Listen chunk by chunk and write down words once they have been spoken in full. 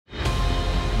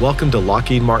Welcome to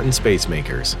Lockheed Martin Space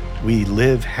Makers. We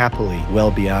live happily well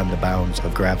beyond the bounds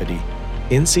of gravity.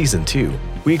 In Season 2,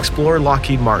 we explore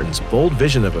Lockheed Martin's bold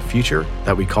vision of a future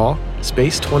that we call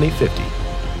Space 2050.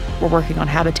 We're working on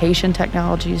habitation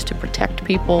technologies to protect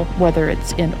people, whether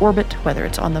it's in orbit, whether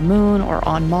it's on the moon or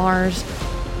on Mars.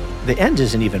 The end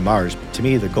isn't even Mars. To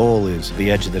me, the goal is the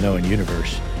edge of the known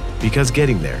universe. Because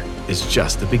getting there is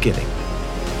just the beginning.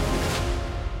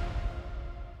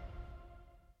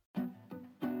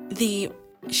 The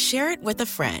share it with a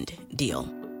friend deal,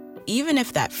 even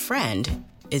if that friend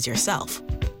is yourself.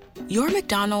 Your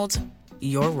McDonald's,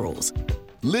 your rules.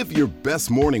 Live your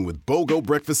best morning with BOGO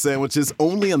breakfast sandwiches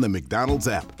only on the McDonald's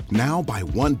app. Now buy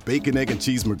one bacon, egg, and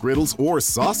cheese McGriddles or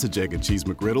sausage, egg, and cheese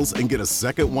McGriddles and get a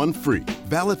second one free.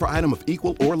 Valid for item of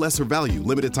equal or lesser value.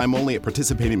 Limited time only at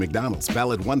participating McDonald's.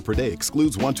 Valid one per day.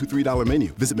 Excludes $1, $2, $3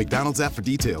 menu. Visit McDonald's app for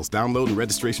details. Download and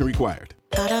registration required.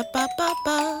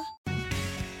 Ba-da-ba-ba-ba.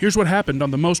 Here's what happened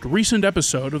on the most recent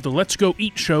episode of the Let's Go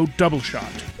Eat Show Double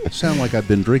Shot. I sound like I've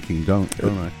been drinking, don't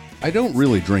I? I don't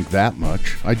really drink that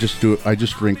much. I just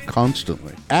drink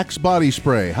constantly. Axe body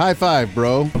spray. High five,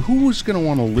 bro. Who is going to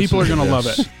want to listen to this? People are going to love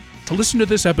it. To listen to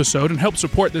this episode and help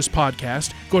support this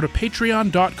podcast, go to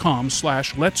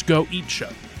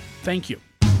patreon.com/letsgoeatshow. Thank you.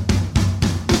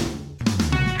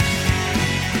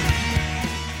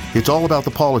 It's all about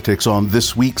the politics on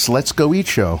this week's Let's Go Eat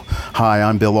Show. Hi,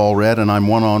 I'm Bill Allred, and I'm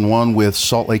one-on-one with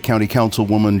Salt Lake County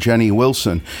Councilwoman Jenny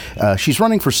Wilson. She's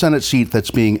running for Senate seat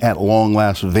that's being at long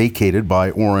last vacated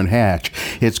by Orin Hatch.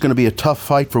 It's going to be a tough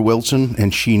fight for Wilson,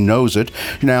 and she knows it.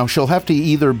 Now, she'll have to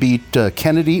either beat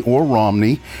Kennedy or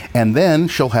Romney, and then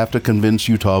she'll have to convince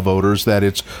Utah voters that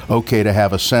it's okay to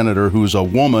have a senator who's a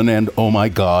woman and, oh my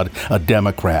God, a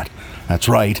Democrat. That's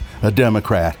right, a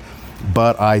Democrat.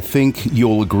 But I think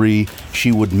you'll agree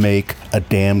she would make a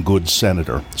damn good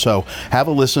senator. So have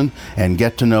a listen and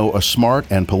get to know a smart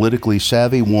and politically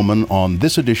savvy woman on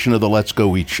this edition of the Let's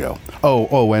Go Eat Show.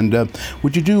 And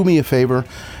would you do me a favor?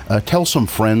 Tell some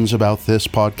friends about this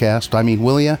podcast. I mean,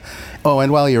 will you? Oh,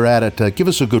 and while you're at it, give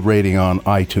us a good rating on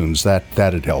iTunes.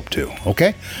 That'd help too,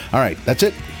 okay? All right, that's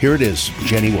it. Here it is,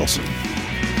 Jenny Wilson.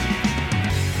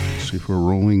 Let's see if we're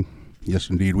rolling. Yes,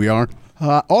 indeed we are.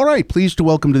 All right, pleased to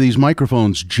welcome to these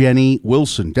microphones Jenny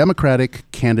Wilson,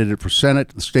 Democratic candidate for Senate,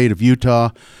 the state of Utah.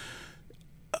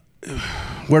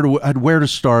 Where to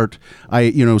start?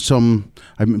 Some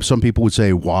people would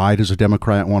say, why does a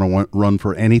Democrat want to run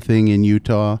for anything in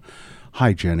Utah?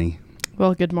 Hi, Jenny.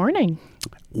 Well, good morning.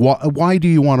 Why do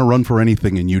you want to run for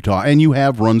anything in Utah? And you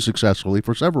have run successfully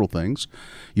for several things.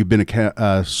 You've been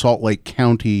a Salt Lake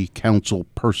County Council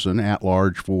person at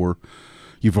large for.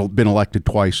 You've been elected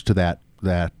twice to that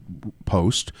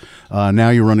post. Now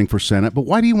you're running for Senate. But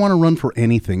why do you want to run for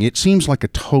anything? It seems like a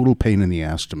total pain in the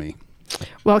ass to me.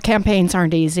 Well, campaigns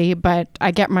aren't easy, but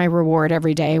I get my reward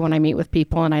every day when I meet with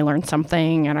people and I learn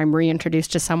something and I'm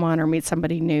reintroduced to someone or meet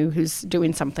somebody new who's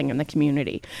doing something in the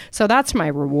community. So that's my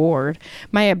reward.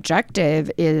 My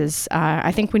objective is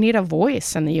I think we need a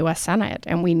voice in the U.S. Senate,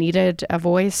 and we needed a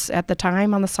voice at the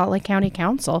time on the Salt Lake County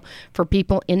Council for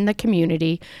people in the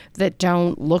community that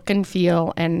don't look and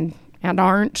feel and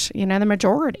aren't, the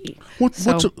majority.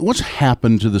 What's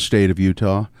happened to the state of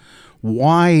Utah?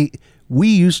 Why? We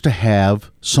used to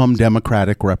have some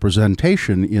Democratic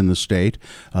representation in the state.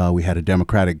 We had a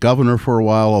Democratic governor for a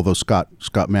while, although Scott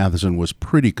Matheson was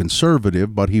pretty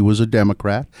conservative, but he was a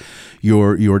Democrat.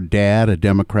 Your dad, a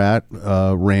Democrat,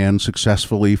 ran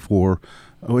successfly for.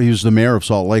 He was the mayor of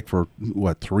Salt Lake for,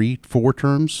 4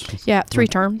 terms? Yeah, 3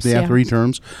 terms. Yeah, 3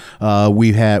 terms.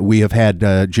 We have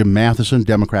had Jim Matheson,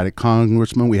 Democratic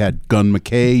congressman. We had Gun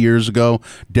McKay years ago,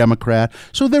 Democrat.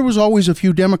 So there was always a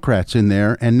few Democrats in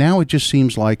there, and now it just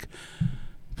seems like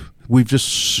we've just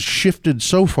shifted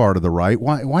so far to the right.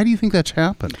 Why do you think that's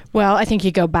happened? Well, I think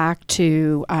you go back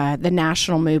to the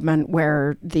national movement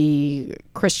where the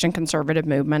Christian conservative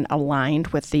movement aligned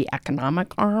with the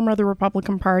economic arm of the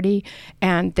Republican Party,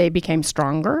 and they became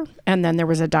stronger. And then there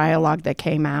was a dialogue that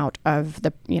came out of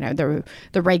the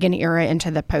Reagan era into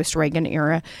the post-Reagan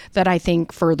era that I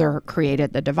think further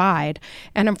created the divide.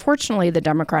 And unfortunately, the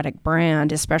Democratic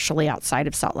brand, especially outside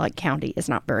of Salt Lake County, is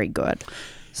not very good.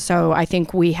 So I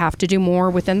think we have to do more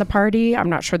within the party. I'm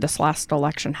not sure this last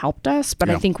election helped us, but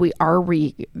I think we are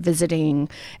revisiting,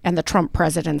 and the Trump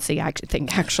presidency, I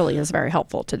think, actually is very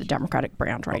helpful to the Democratic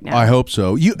brand right now. I hope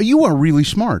so. You are really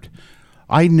smart.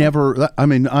 We've met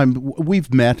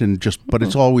but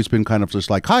it's always been kind of just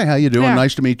like, hi, how you doing? Yeah.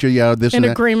 Nice to meet you. Yeah, this in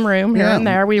and a green room here and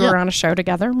there. We were on a show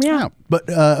together. Yeah. But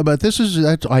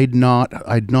I'd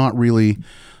not really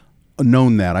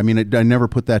known that. I mean, I never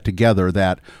put that together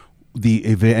that the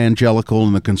evangelical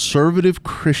and the conservative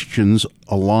Christians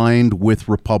aligned with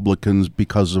Republicans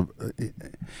because of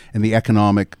and the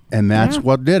economic, and that's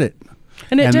what did it.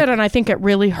 And it did, and I think it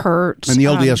really hurt. And the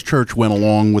LDS Church went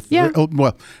along with,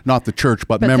 well, not the church,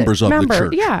 but members of the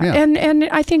church. Yeah. And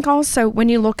I think also when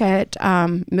you look at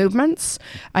movements,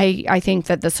 I think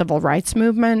that the civil rights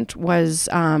movement was,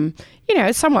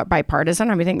 somewhat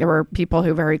bipartisan. I mean, I think there were people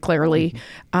who very clearly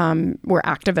were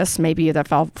activists, maybe that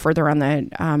fell further on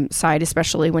the side,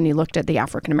 especially when you looked at the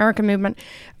African American movement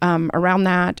around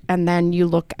that. And then you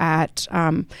look at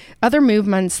other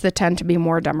movements that tend to be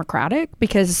more democratic,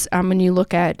 because when you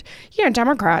look at,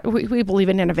 Democrat, we believe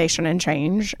in innovation and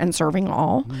change and serving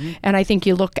all. Mm-hmm. And I think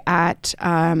you look at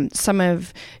some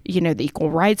of, the equal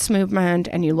rights movement,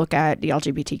 and you look at the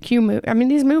LGBTQ movement. I mean,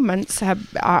 these movements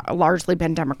have largely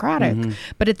been democratic. Mm-hmm.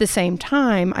 But at the same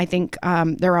time, I think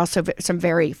there are also some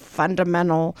very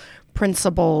fundamental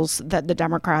principles that the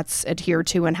Democrats adhere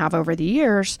to and have over the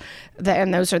years,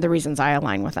 and those are the reasons I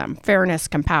align with them. Fairness,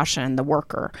 compassion, the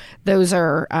worker. Those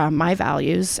are my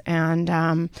values,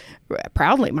 and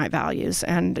proudly my values.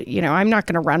 And, I'm not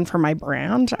going to run for my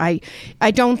brand.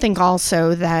 I don't think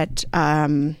also that...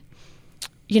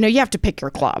 you have to pick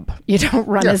your club. You don't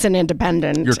run as an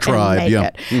independent. Your tribe, and make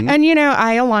it. Mm-hmm. And,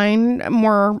 I align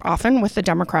more often with the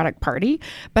Democratic Party,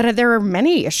 but there are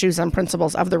many issues and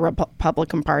principles of the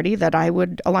Republican Party that I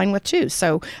would align with too.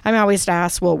 So I'm always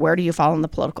asked, well, where do you fall in the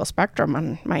political spectrum?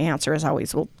 And my answer is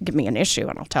always, well, give me an issue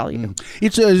and I'll tell you.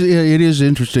 It is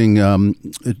interesting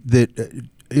that,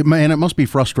 and it must be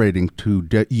frustrating to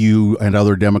you and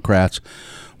other Democrats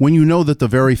when you know that the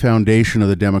very foundation of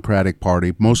the Democratic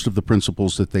Party, most of the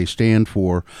principles that they stand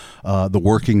for, the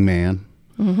working man,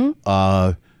 mm-hmm.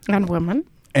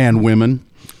 And women,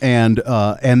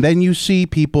 and then you see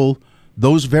people,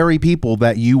 those very people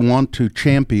that you want to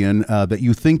champion, that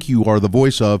you think you are the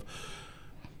voice of,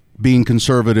 being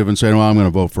conservative and saying, "Well, I'm going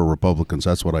to vote for Republicans.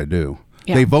 That's what I do."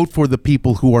 Yeah. They vote for the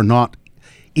people who are not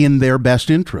in their best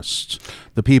interests,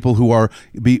 the people who are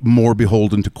more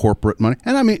beholden to corporate money.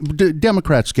 And I mean,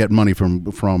 Democrats get money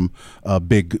from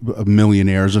big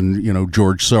millionaires and,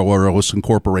 George Soros and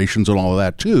corporations and all of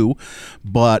that too.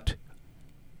 But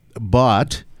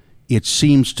it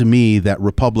seems to me that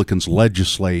Republicans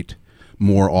legislate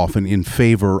more often in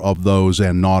favor of those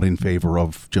and not in favor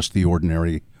of just the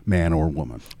ordinary man or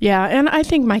woman. Yeah, and I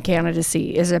think my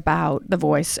candidacy is about the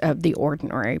voice of the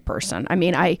ordinary person. I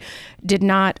mean, I did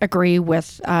not agree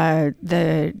with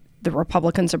the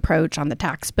Republicans' approach on the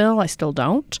tax bill. I still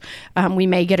don't. We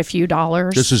may get a few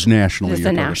dollars. This is nationally. This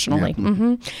is nationally. Yeah.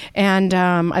 Mm-hmm. And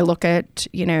I look at,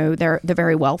 the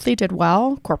very wealthy did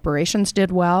well. Corporations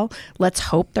did well. Let's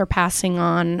hope they're passing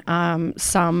on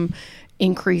some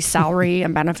increase salary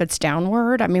and benefits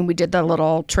downward. I mean, we did the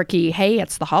little tricky, hey,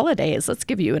 it's the holidays, let's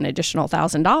give you an additional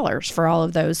 $1,000 for all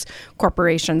of those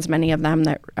corporations, many of them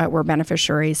that were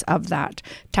beneficiaries of that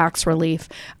tax relief.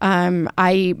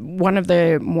 One of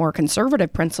the more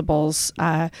conservative principles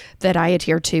that I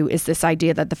adhere to is this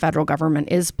idea that the federal government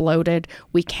is bloated,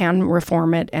 we can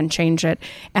reform it and change it,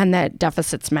 and that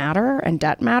deficits matter and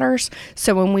debt matters.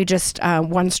 So when we just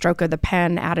one stroke of the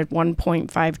pen added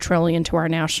 $1.5 trillion to our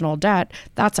national debt,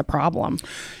 that's a problem.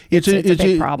 It's a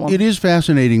big problem. It is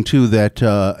fascinating, too, that,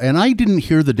 and I didn't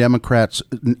hear the Democrats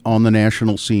on the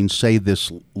national scene say this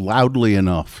loudly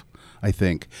enough, I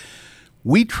think.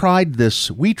 We tried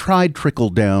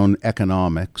trickle-down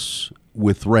economics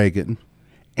with Reagan,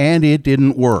 and it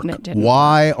didn't work.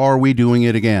 Why are we doing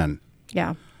it again?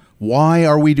 Yeah. Why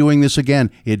are we doing this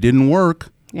again? It didn't work.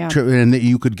 Yeah. And that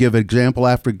you could give example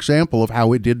after example of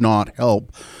how it did not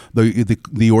help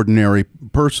the ordinary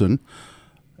person,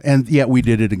 and yet we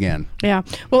did it again. Yeah.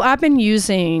 Well, I've been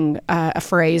using a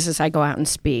phrase as I go out and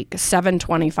speak.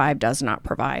 7.25 does not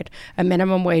provide. A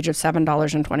minimum wage of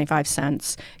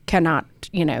 $7.25 cannot,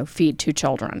 feed 2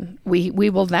 children. We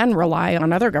will then rely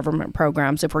on other government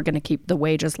programs if we're going to keep the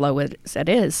wage as low as it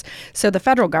is. So the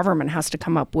federal government has to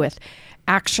come up with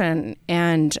action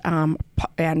and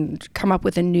come up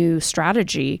with a new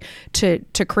strategy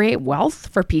to create wealth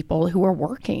for people who are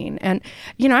working. And,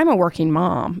 I'm a working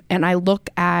mom, and I look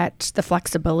at the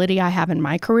flexibility I have in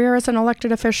my career as an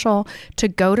elected official to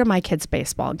go to my kids'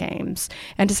 baseball games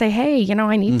and to say, hey,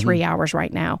 I need 3 hours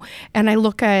right now. And I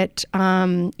look at,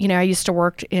 I used to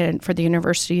work for the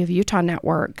University of Utah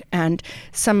Network, and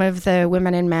some of the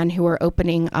women and men who are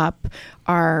opening up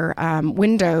our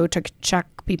window to check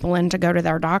people in to go to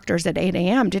their doctors at 8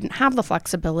 a.m. didn't have the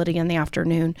flexibility in the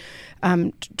afternoon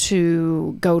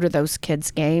to go to those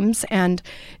kids' games. And,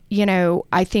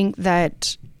 I think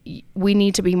that we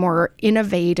need to be more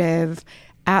innovative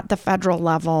at the federal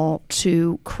level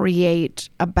to create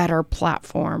a better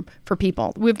platform for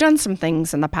people. We've done some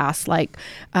things in the past, like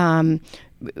coming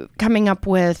up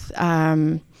with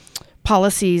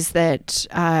policies that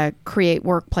create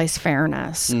workplace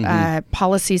fairness,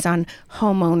 policies on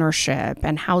home ownership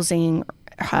and housing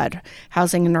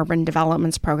and urban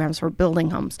developments programs for building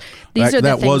homes. These are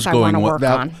the things I want to work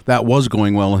on. That was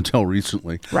going well until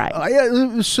recently. Right.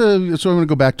 So I'm going to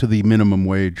go back to the minimum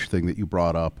wage thing that you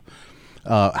brought up.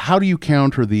 How do you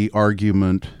counter the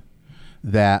argument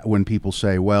that when people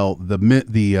say, well,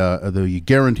 the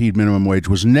guaranteed minimum wage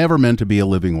was never meant to be a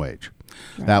living wage?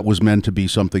 Right. That was meant to be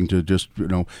something to just,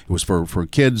 it was for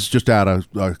kids just out of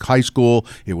high school.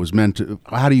 It was meant to,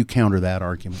 how do you counter that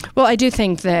argument? Well, I do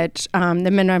think that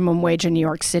the minimum wage in New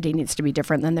York City needs to be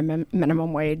different than the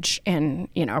minimum wage in,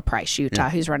 Price, Utah,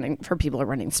 who's running for people who are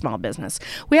running small business.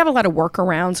 We have a lot of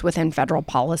workarounds within federal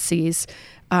policies.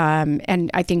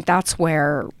 And I think that's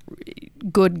where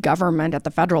good government at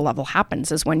the federal level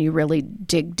happens, is when you really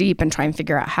dig deep and try and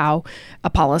figure out how a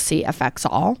policy affects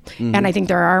all. Mm-hmm. And I think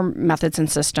there are methods and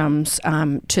systems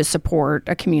to support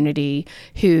a community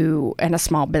and a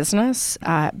small business.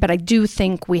 But I do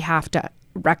think we have to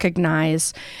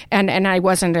recognize, and I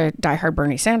wasn't a diehard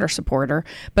Bernie Sanders supporter,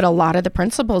 but a lot of the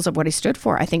principles of what he stood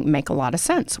for, I think, make a lot of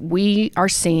sense. We are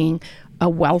seeing a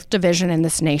wealth division in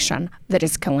this nation that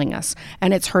is killing us,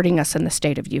 and it's hurting us in the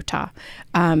state of Utah.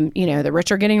 The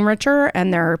rich are getting richer,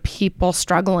 and there are people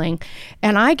struggling.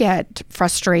 And I get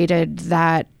frustrated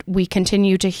that we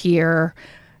continue to hear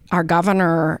our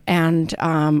governor and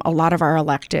a lot of our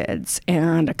electeds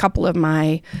and a couple of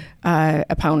my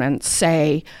opponents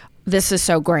say, this is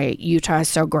so great. Utah is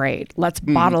so great. Let's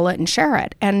bottle it and share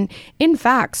it. And in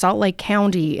fact, Salt Lake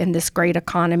County, in this great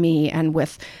economy and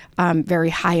with very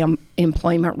high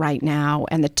employment right now,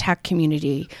 and the tech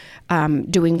community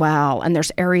doing well, and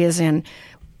there's areas in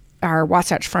our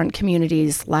Wasatch Front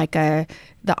communities like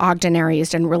the Ogden area is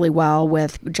doing really well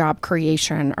with job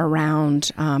creation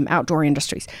around outdoor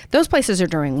industries. Those places are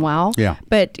doing well. Yeah.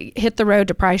 But hit the road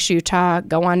to Price, Utah,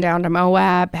 go on down to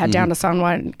Moab, head down to San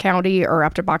Juan County or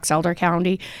up to Box Elder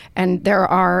County, and there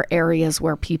are areas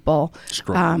where people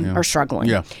are struggling.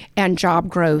 Yeah. And job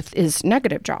growth is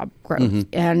negative job growth. Mm-hmm.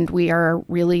 And we are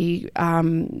really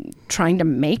trying to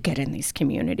make it in these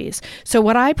communities. So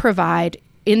what I provide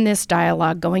in this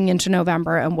dialogue going into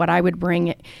November, and what I would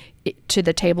bring to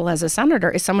the table as a senator,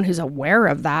 is someone who's aware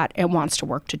of that and wants to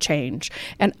work to change.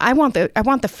 And I want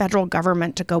the federal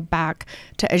government to go back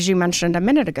to, as you mentioned a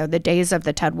minute ago, the days of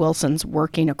the Ted Wilsons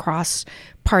working across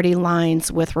party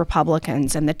lines with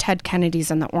Republicans, and the Ted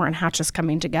Kennedys and the Orin Hatches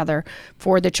coming together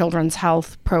for the Children's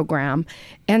Health Program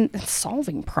and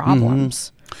solving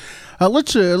problems.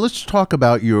 Mm-hmm. Let's talk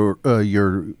about your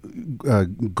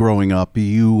growing up.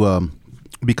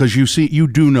 Because you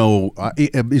do know,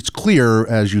 it's clear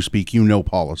as you speak,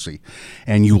 policy,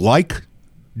 and you like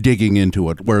digging into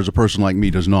it, whereas a person like me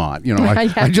does not.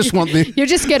 I just want you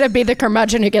just get to be the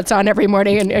curmudgeon who gets on every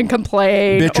morning and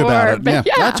complain, bitch about it.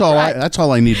 Yeah, that's all. Right. That's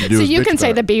all I need to do. So is you can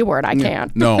say it. The B word. I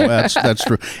can't. No, that's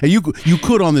true. And you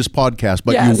could on this podcast,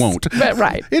 but you won't. But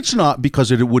right. It's not,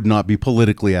 because it would not be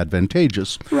politically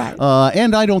advantageous. Right.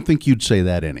 And I don't think you'd say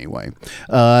that anyway.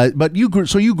 But you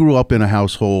grew up in a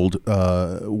household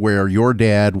where your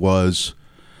dad was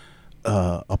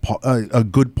a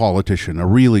good politician, a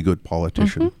really good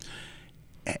politician.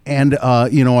 Mm-hmm. And,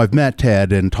 I've met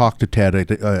Ted and talked to Ted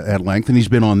at length, and he's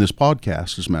been on this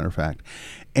podcast, as a matter of fact.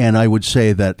 And I would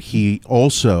say that he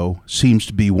also seems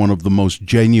to be one of the most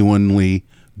genuinely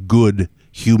good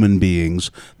human beings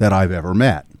that I've ever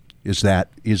met. Is that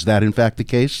in fact the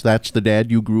case? That's the dad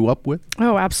you grew up with?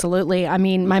 Oh, absolutely. I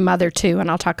mean, my mother too,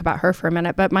 and I'll talk about her for a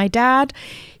minute. But my dad,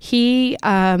 he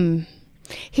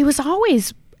was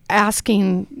always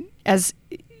asking, as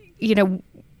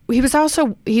he was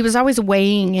always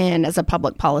weighing in as a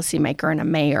public policymaker and a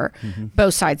mayor,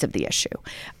 both sides of the issue.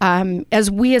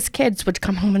 As we as kids would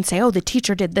come home and say, oh, the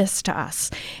teacher did this to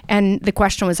us. And the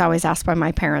question was always asked by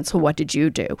my parents, well, what did you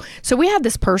do? So we had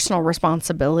this personal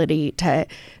responsibility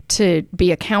to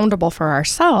be accountable for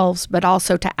ourselves, but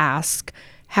also to ask,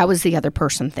 how is the other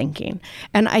person thinking?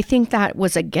 And I think that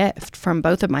was a gift from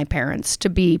both of my parents, to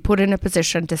be put in a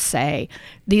position to say,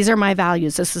 these are my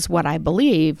values, this is what I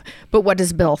believe, but what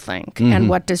does Bill think? Mm-hmm. And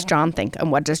what does John think?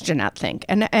 And what does Jeanette think?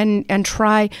 And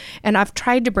I've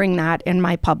tried to bring that in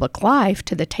my public life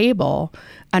to the table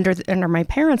under my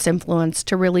parents' influence,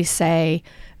 to really say,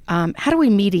 how do we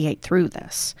mediate through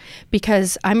this?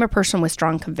 Because I'm a person with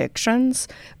strong convictions,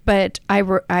 but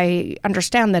I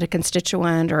understand that a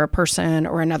constituent or a person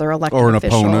or another elected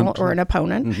official or an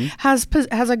opponent has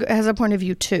a point of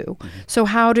view too. So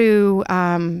how do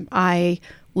I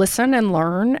listen and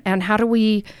learn, and how do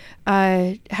we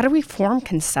form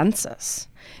consensus?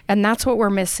 And that's what we're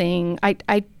missing.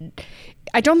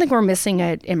 I don't think we're missing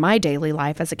it in my daily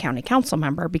life as a county council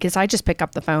member, because I just pick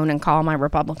up the phone and call my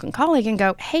Republican colleague and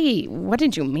go, hey, what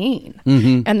did you mean?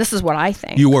 And this is what I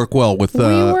think. You work well with... we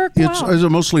work well. Is it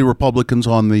mostly Republicans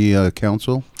on the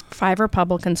council? 5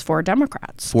 Republicans, 4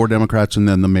 Democrats. 4 Democrats, and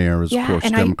then the mayor is, of course,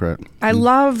 and Democrat. I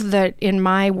love that in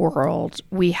my world,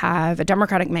 we have a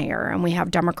Democratic mayor and we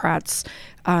have Democrats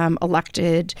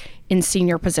elected in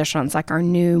senior positions, like our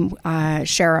new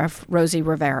sheriff, Rosie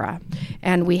Rivera.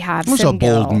 And we have It was a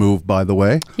bold move, by the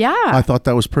way. Yeah. I thought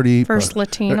that was pretty... First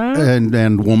Latina.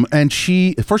 And woman, and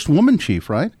she, first woman chief,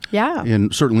 right? Yeah.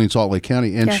 Certainly in Salt Lake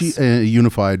County. And yes. she,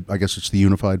 unified, I guess it's the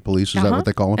unified police, is that what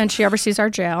they call them? And she oversees our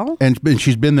jail. And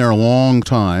she's been there a long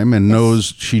time and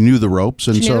she knew the ropes.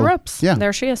 And she knew the ropes. Yeah.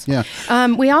 There she is. Yeah.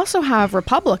 We also have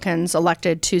Republicans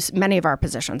elected to many of our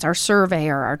positions, our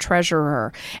surveyor, our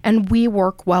treasurer, and we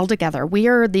work well together. We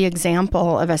are the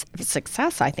example of a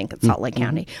success, I think, at Salt Lake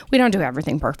County. We don't do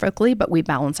everything perfectly, but we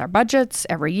balance our budgets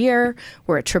every year.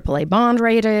 We're at AAA bond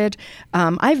rated.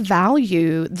 I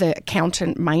value the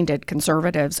accountant-minded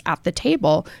conservatives at the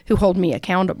table who hold me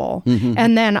accountable.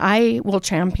 And then I will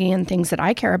champion things that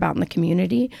I care about in the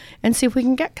community and see if we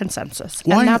can get consensus.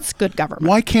 And that's good government.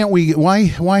 Why can't we? Why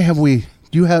have we?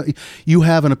 You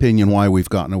have an opinion why we've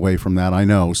gotten away from that? I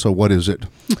know. So what is it?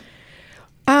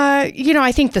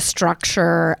 I think the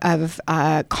structure of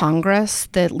Congress,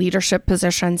 the leadership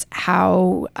positions,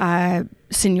 how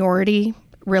seniority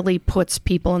really puts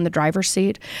people in the driver's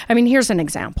seat. I mean, here's an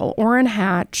example. Orin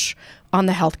Hatch on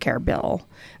the health care bill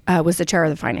was the chair of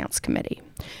the Finance Committee.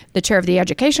 The chair of the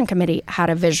Education Committee had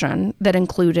a vision that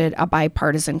included a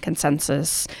bipartisan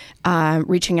consensus,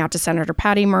 reaching out to Senator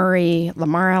Patty Murray,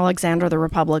 Lamar Alexander, the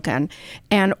Republican,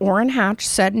 and Orin Hatch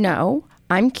said, no,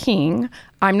 I'm king.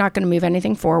 I'm not going to move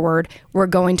anything forward. We're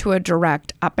going to a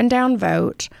direct up and down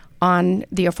vote on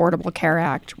the Affordable Care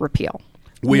Act repeal.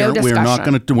 We're not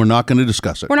going to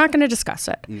discuss it. We're not going to discuss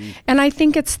it. And I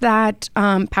think it's that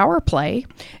power play.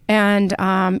 And,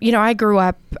 I grew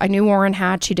up, I knew Orrin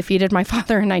Hatch. He defeated my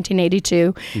father in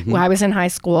 1982 when I was in high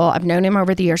school. I've known him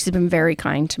over the years. He's been very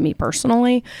kind to me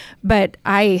personally. But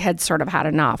I had sort of had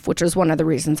enough, which is one of the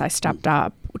reasons I stepped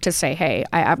up to say, hey,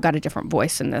 I've got a different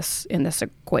voice in this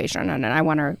equation, and I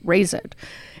want to raise it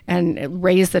and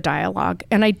raise the dialogue.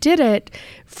 And I did it.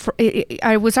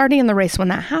 I was already in the race when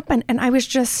that happened, and I was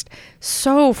just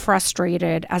so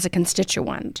frustrated as a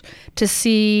constituent to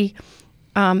see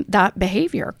that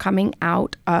behavior coming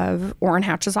out of Orrin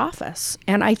Hatch's office.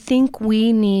 And I think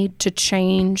we need to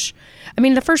change. I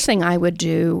mean, the first thing I would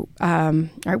do,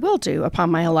 I will do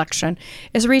upon my election,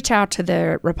 is reach out to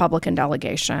the Republican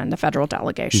delegation, the federal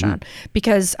delegation,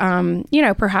 because,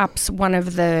 perhaps one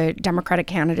of the Democratic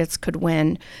candidates could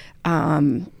win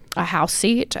a House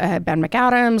seat, Ben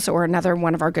McAdams or another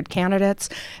one of our good candidates.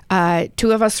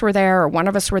 2 of us were there or 1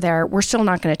 of us were there. We're still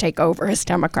not going to take over as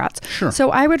Democrats. Sure.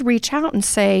 So I would reach out and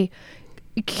say,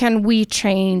 can we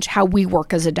change how we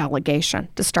work as a delegation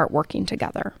to start working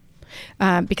together?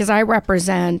 Because I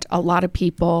represent a lot of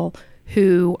people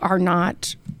who are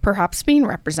not perhaps being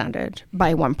represented by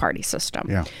a one-party system.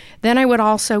 Yeah. Then I would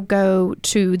also go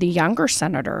to the younger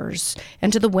senators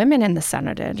and to the women in the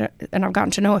Senate, and I've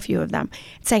gotten to know a few of them,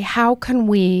 and say, how can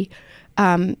we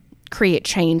create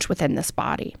change within this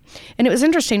body? And it was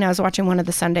interesting. I was watching one of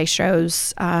the Sunday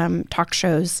shows, talk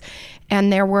shows,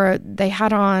 and they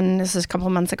had on, this is a couple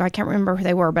of months ago, I can't remember who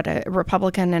they were, but a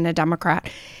Republican and a Democrat.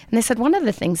 And they said one of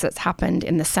the things that's happened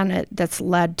in the Senate that's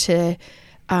led to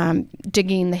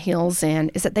digging the heels in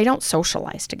is that they don't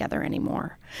socialize together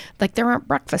anymore. Like they're at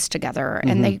breakfast together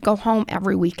and they go home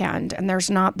every weekend, and there's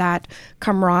not that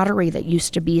camaraderie that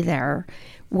used to be there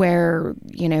where,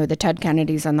 the Ted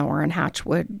Kennedys and the Orrin Hatch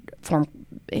would form.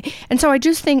 And so I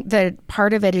just think that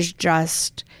part of it is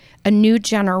just a new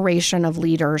generation of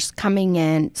leaders coming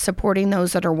in, supporting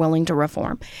those that are willing to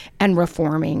reform and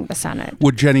reforming the Senate.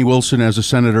 Would Jenny Wilson, as a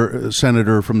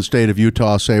senator from the state of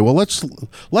Utah, say, well, let's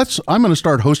I'm going to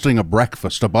start hosting a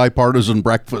bipartisan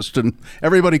breakfast, and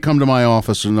everybody come to my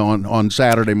office and on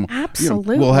Saturday.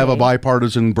 Absolutely. We'll have a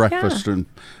bipartisan breakfast and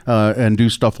do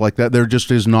stuff like that. There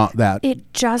just is not that.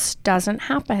 It just doesn't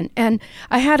happen. And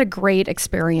I had a great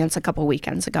experience a couple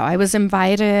weekends ago. I was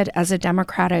invited as a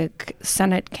Democratic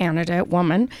Senate candidate candidate,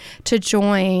 woman, to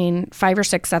join 5 or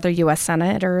 6 other U.S.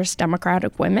 senators,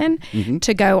 Democratic women,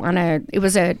 to go on it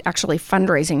was actually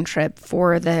fundraising trip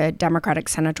for the Democratic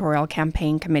Senatorial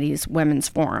Campaign Committee's Women's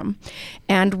Forum.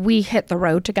 And we hit the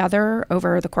road together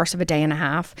over the course of a day and a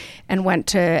half and went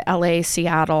to L.A.,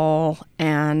 Seattle,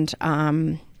 and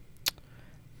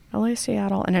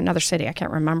another city. I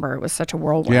can't remember. It was such a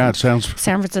whirlwind. Yeah, it sounds...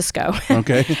 San Francisco.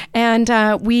 Okay. And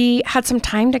we had some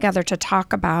time together to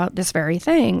talk about this very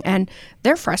thing. And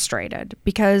they're frustrated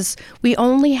because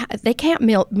they can't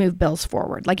move bills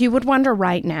forward. Like, you would wonder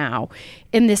right now,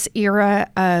 in this era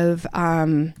of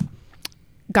gun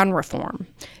reform,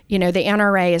 the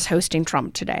NRA is hosting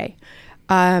Trump today.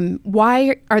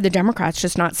 Why are the Democrats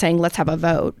just not saying, let's have a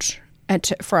vote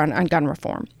on gun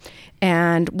reform?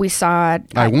 And we saw...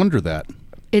 I wonder that.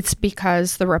 It's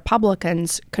because the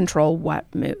Republicans control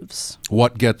what moves.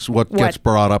 What gets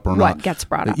brought up or not. What gets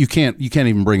brought up. You can't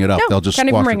even bring it up. No, They'll just can't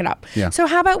even bring it up. Yeah. So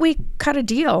how about we cut a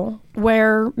deal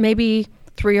where maybe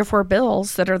 3 or 4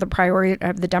 bills that are the priority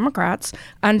of the Democrats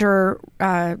under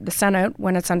the Senate,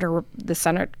 when it's under the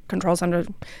Senate controls under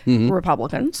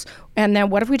Republicans, and then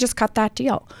what if we just cut that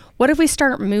deal? What if we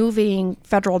start moving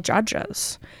federal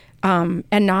judges and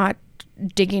not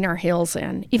digging our heels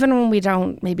in, even when we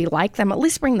don't maybe like them? At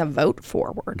least bring the vote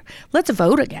forward. Let's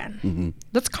vote again.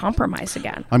 Let's compromise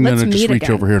again. I'm going to just reach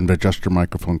again. over here and adjust your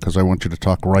microphone because I want you to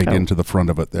talk right into the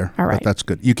front of it there. All right. But that's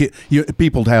good. You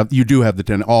do have the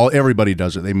tendency. Everybody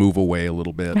does it. They move away a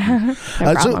little bit. No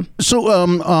problem.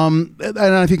 And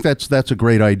I think that's a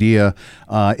great idea,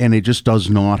 and it just does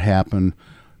not happen.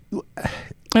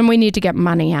 And we need to get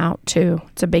money out too.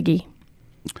 It's a biggie.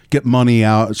 Get money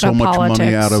out, so much politics.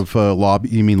 money out of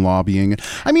you mean lobbying?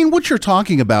 I mean, what you're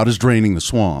talking about is draining the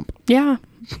swamp. Yeah.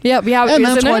 Yeah. And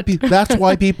that's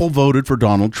why people voted for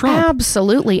Donald Trump.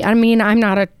 Absolutely. I mean, I'm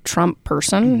not a Trump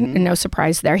person. No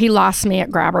surprise there. He lost me at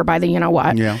Grabber by the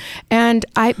you-know-what. Yeah. And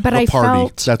I party.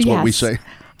 felt... That's what we say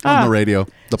on the radio.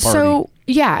 The party. So,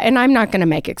 yeah, and I'm not going to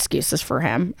make excuses for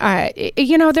him.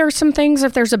 There are some things,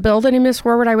 if there's a bill that he moves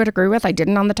forward, I would agree with. I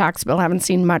didn't on the tax bill. I haven't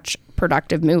seen much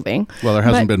productive moving. Well, there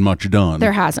hasn't been much done.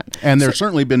 There hasn't. And there's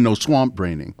certainly been no swamp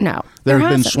draining. No. There's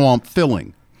been swamp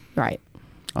filling. Right.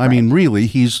 I mean, really,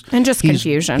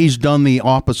 confusion. He's done the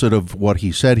opposite of what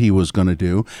he said he was going to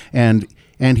do, and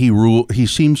he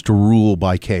seems to rule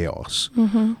by chaos,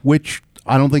 which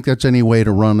I don't think that's any way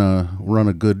to run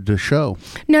a good show.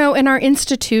 No, and our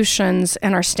institutions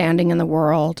and our standing in the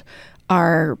world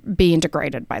are being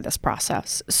degraded by this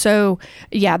process. So,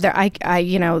 yeah, there'll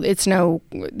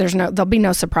be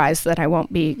no surprise that I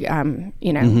won't be,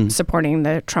 supporting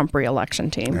the Trump reelection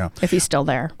team if he's still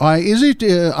there.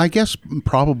 I guess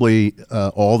probably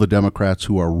all the Democrats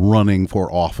who are running for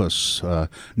office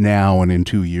now and in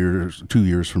 2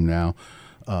 years from now,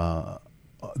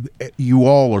 you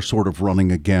all are sort of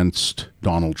running against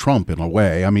Donald Trump in a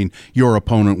way. I mean, your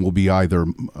opponent will be either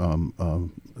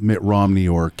Mitt Romney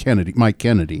or Mike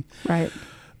Kennedy. Right.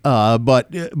 But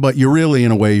you're really,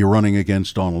 in a way, you're running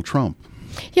against Donald Trump.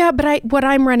 Yeah, but what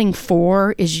I'm running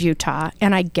for is Utah,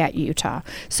 and I get Utah.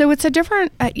 So it's a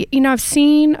different, I've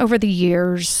seen over the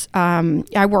years,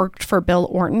 I worked for Bill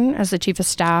Orton as the chief of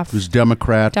staff. Who's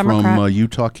Democrat. From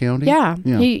Utah County? Yeah.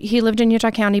 He lived in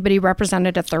Utah County, but he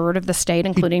represented a third of the state,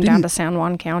 including down to San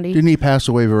Juan County. Didn't he pass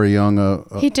away very young?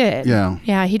 He did. Yeah.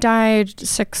 Yeah, he died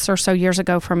 6 or so years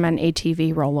ago from an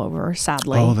ATV rollover,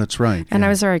 sadly. Oh, that's right. And I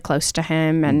was very close to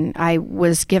him, and I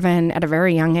was given, at a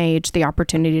very young age, the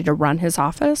opportunity to run his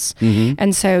office.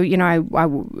 And so, I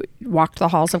walked the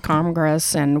halls of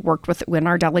Congress and worked in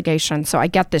our delegation. So I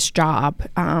get this job,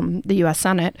 the U.S.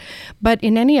 Senate. But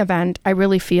in any event, I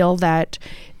really feel that,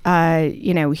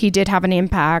 he did have an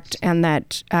impact, and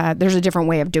that there's a different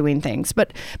way of doing things.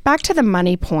 But back to the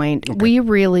money point, we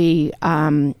really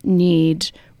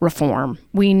need reform.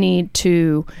 We need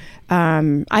to...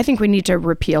 I think we need to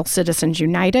repeal Citizens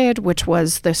United, which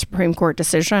was the Supreme Court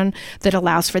decision that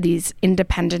allows for these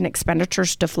independent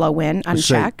expenditures to flow in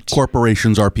unchecked. So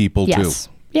corporations are people too.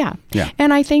 Yeah.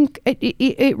 And I think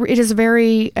it is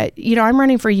very, I'm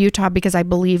running for Utah because I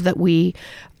believe that we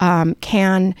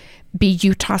can be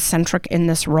Utah-centric in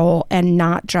this role and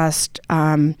not just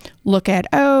look at,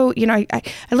 I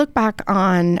look back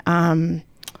on...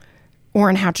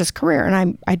 Orin Hatch's career,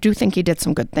 and I do think he did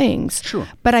some good things. Sure.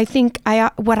 But I think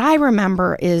what I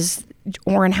remember is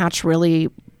Orin Hatch really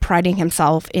priding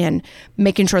himself in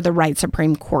making sure the right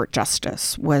Supreme Court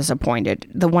justice was appointed,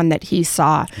 the one that he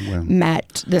saw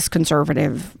met this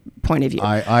conservative point of view.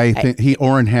 I think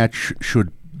Orin Hatch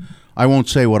should... I won't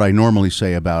say what I normally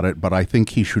say about it, but I think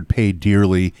he should pay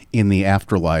dearly in the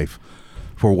afterlife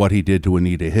for what he did to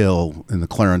Anita Hill in the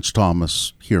Clarence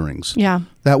Thomas hearings. Yeah.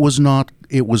 It was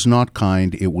not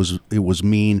kind, it was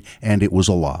mean, and it was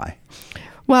a lie.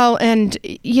 Well, and,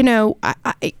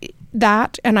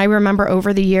 I remember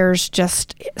over the years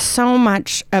just so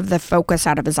much of the focus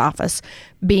out of his office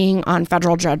being on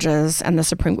federal judges and the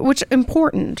Supreme Court, which is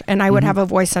important, and I would have a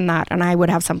voice in that, and I would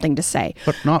have something to say.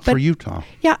 But not for Utah.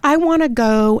 Yeah, I want to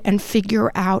go and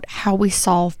figure out how we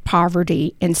solve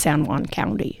poverty in San Juan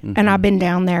County. And I've been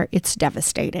down there. It's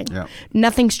devastating. Yeah.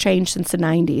 Nothing's changed since the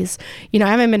 90s. I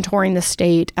haven't been touring the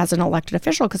state as an elected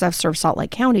official because I've served Salt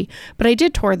Lake County, but I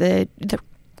did tour the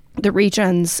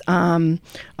regions on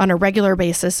a regular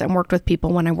basis and worked with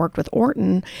people when I worked with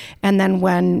Orin. And then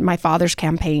when my father's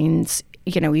campaigns,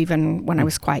 even when I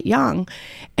was quite young.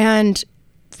 And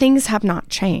things have not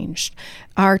changed.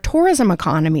 Our tourism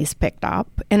economy's picked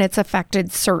up, and it's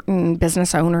affected certain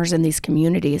business owners in these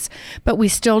communities, but we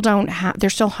still don't have,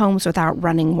 there's still homes without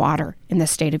running water in the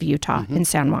state of Utah, in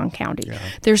San Juan County. Yeah.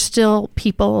 There's still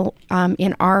people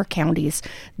in our counties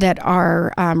that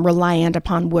are reliant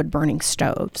upon wood-burning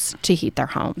stoves to heat their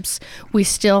homes. We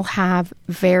still have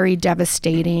very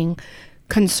devastating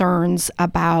concerns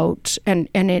about, and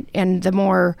the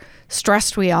more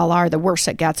stressed we all are, the worse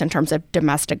it gets in terms of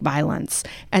domestic violence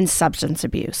and substance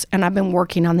abuse. And I've been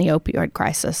working on the opioid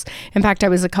crisis. In fact, I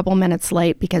was a couple minutes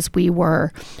late because we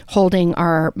were holding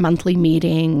our monthly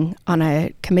meeting on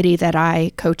a committee that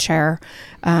I co-chair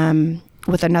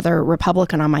with another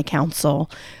Republican on my council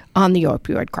on the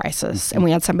opioid crisis. And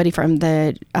we had somebody from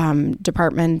the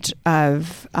Department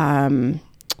of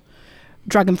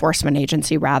Drug Enforcement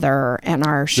Agency, and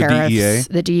our sheriffs,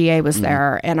 the DEA was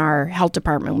there, and our health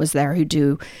department was there, who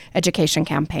do education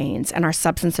campaigns, and our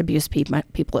substance abuse people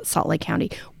at Salt Lake County.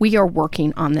 We are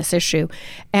working on this issue,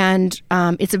 and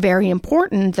it's very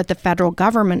important that the federal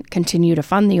government continue to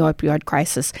fund the opioid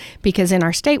crisis, because in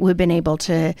our state we've been able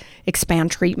to expand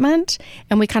treatment,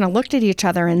 and we kind of looked at each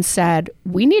other and said,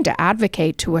 we need to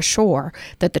advocate to assure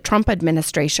that the Trump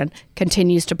administration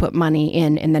continues to put money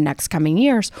in the next coming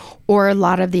years, or a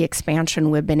lot of the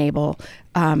expansion we've been able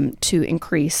to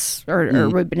increase or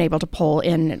we've been able to pull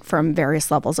in from various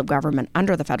levels of government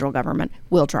under the federal government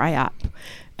will dry up.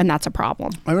 And that's a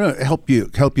problem. I'm going to help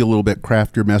you a little bit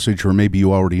craft your message, or maybe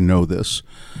you already know this.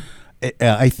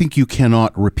 I think you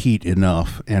cannot repeat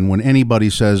enough. And when anybody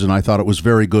says, and I thought it was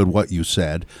very good what you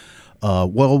said,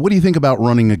 well, what do you think about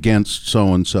running against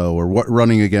so-and-so, or what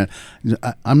running against?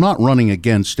 I'm not running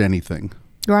against anything.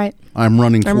 Right. I'm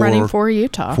running for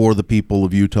Utah, for the people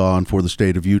of Utah and for the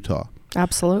state of Utah.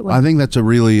 Absolutely. I think that's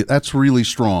really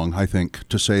strong, I think,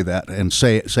 to say that and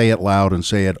say it loud and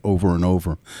say it over and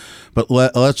over. But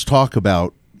let's talk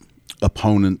about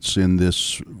opponents in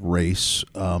this race.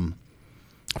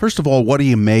 First of all, what do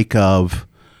you make of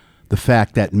the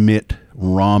fact that Mitt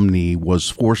Romney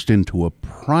was forced into a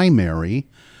primary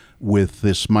with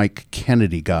this Mike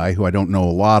Kennedy guy, who I don't know a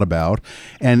lot about,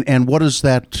 and what is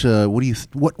that?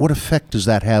 What effect does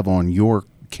that have on your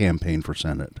campaign for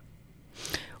Senate?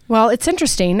 Well, it's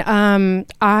interesting. First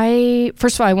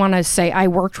of all, I want to say I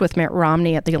worked with Mitt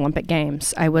Romney at the Olympic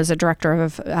Games. I was a director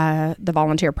of the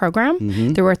volunteer program.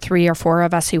 Mm-hmm. There were 3 or 4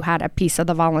 of us who had a piece of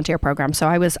the volunteer program. So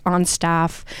I was on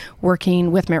staff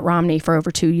working with Mitt Romney for over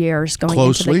 2 years going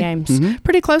into the games. Mm-hmm.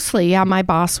 Pretty closely, yeah. My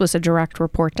boss was a direct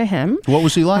report to him. What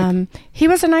was he like? He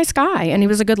was a nice guy, and he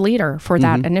was a good leader for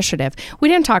that initiative. We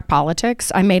didn't talk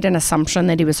politics. I made an assumption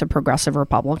that he was a progressive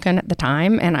Republican at the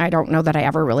time, and I don't know that I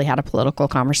ever really had a political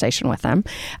conversation with him.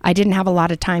 I didn't have a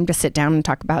lot of time to sit down and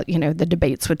talk about, the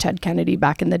debates with Ted Kennedy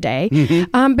back in the day.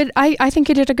 Mm-hmm. But I think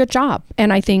he did a good job.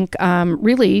 And I think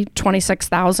really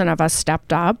 26,000 of us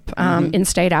stepped up in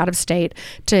state, out of state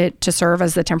to serve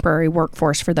as the temporary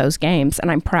workforce for those games. And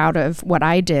I'm proud of what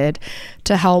I did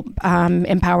to help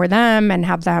empower them and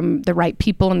have them the right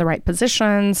people in the right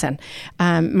positions. And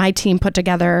my team put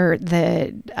together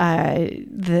the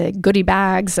goodie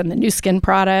bags and the new skin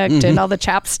product and all the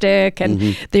chapstick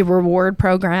and the reward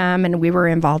program, and we were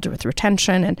involved with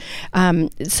retention.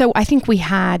 And so I think we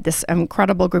had this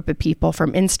incredible group of people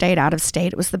from in-state, out of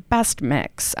state. It was the best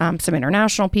mix. Some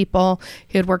international people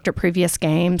who had worked at previous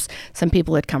games, some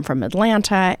people had come from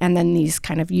Atlanta, and then these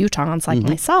kind of Utahns like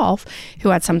myself who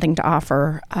had something to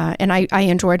offer. And I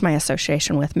enjoyed my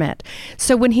association with Mitt.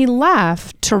 So when he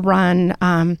left to run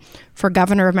for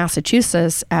governor of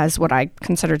Massachusetts as what I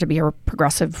consider to be a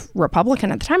progressive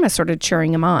Republican at the time, I started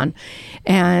cheering him on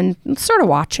and sort of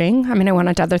watching. I mean, I went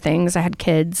into other things. I had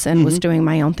kids and was doing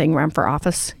my own thing, ran for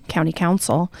office county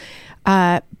council.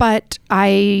 But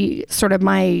my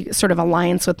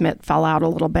alliance with Mitt fell out a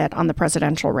little bit on the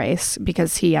presidential race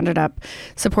because he ended up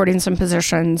supporting some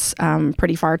positions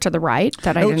pretty far to the right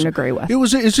that I didn't agree with.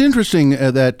 It's interesting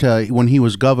that when he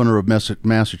was governor of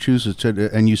Massachusetts,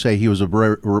 and you say he was a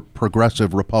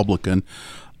progressive Republican,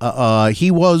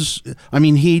 he passed an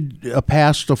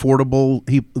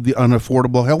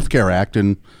Affordable Health Care Act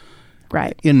in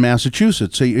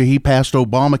Massachusetts. He passed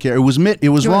Obamacare. It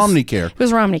was Romney Care. It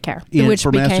was Romney Care, which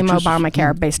became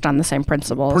Obamacare based on the same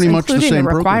principles, pretty much the same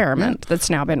requirement that's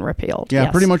now been repealed.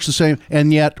 Yeah, pretty much the same.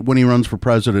 And yet, when he runs for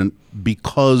president,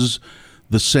 because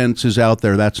the sense is out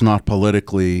there that's not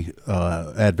politically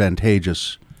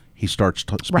advantageous, he starts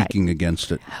speaking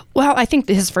against it. Well, I think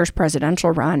his first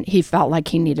presidential run, he felt like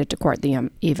he needed to court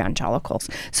the evangelicals.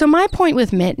 So my point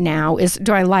with Mitt now is,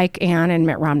 do I like Ann and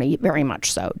Mitt Romney? Very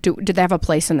much so. Do they have a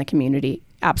place in the community?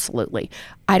 Absolutely.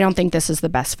 I don't think this is the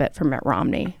best fit for Mitt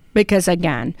Romney. Because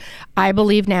again, I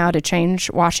believe now to change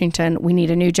Washington, we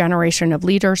need a new generation of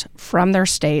leaders from their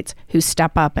states who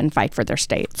step up and fight for their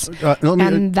states.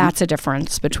 And that's a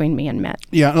difference between me and Mitt.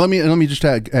 Yeah, let me just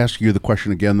ask you the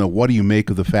question again, though. What do you make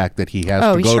of the fact that he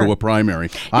has to go to a primary?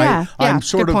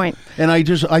 Good point. And I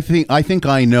think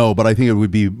I know, but I think it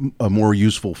would be more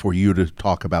useful for you to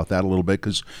talk about that a little bit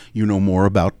because you know more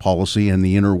about policy and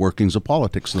the inner workings of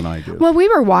politics than I do. Well, we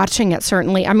were watching it,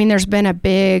 certainly. I mean, there's been a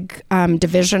big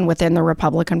division within the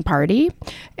Republican Party,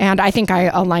 and I think I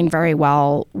align very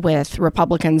well with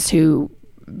Republicans who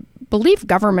believe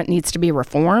government needs to be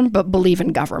reformed, but believe in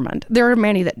government. There are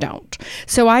many that don't.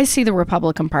 So I see the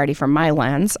Republican Party from my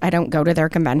lens. I don't go to their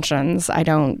conventions. I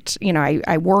don't,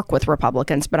 I work with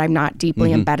Republicans, but I'm not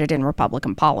deeply embedded in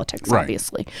Republican politics,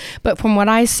 obviously. But from what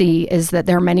I see is that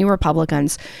there are many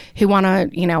Republicans who want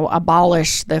to,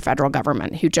 abolish the federal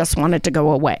government, who just want it to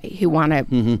go away, who want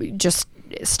to just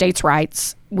states'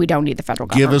 rights. We don't need the federal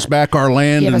government. Give us back our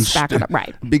land. Give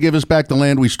us back the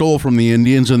land we stole from the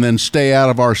Indians, and then stay out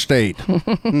of our state.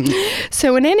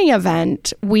 So in any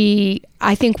event,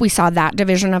 I think we saw that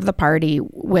division of the party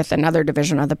with another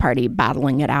division of the party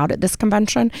battling it out at this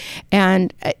convention.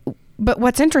 But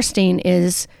what's interesting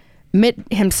is Mitt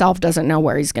himself doesn't know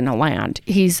where he's going to land.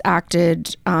 He's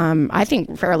acted, I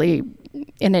think, fairly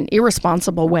in an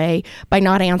irresponsible way by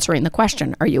not answering the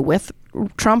question, are you with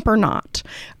Trump or not?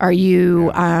 Are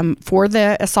you for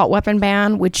the assault weapon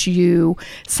ban, which you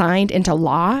signed into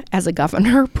law as a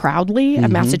governor proudly of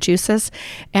Massachusetts?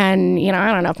 And,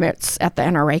 I don't know if Mitt's at the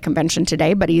NRA convention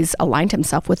today, but he's aligned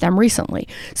himself with them recently.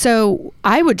 So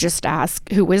I would just ask,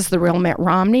 who is the real Mitt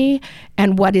Romney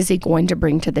and what is he going to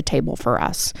bring to the table for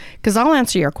us? Because I'll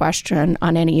answer your question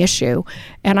on any issue,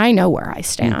 and I know where I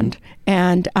stand.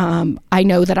 And I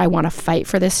know that I want to fight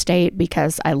for this state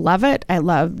because I love it. I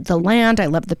love the land. I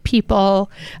love the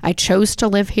people. I chose to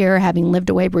live here, having lived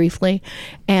away briefly.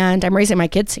 And I'm raising my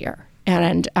kids here.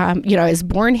 And, I was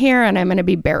born here and I'm going to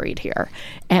be buried here.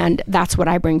 And that's what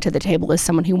I bring to the table as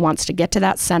someone who wants to get to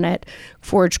that Senate,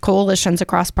 forge coalitions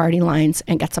across party lines,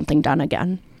 and get something done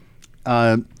again.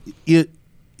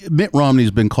 Mitt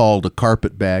Romney's been called a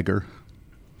carpetbagger.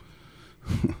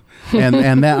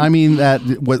 and that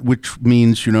which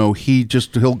means he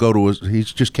just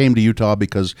came to Utah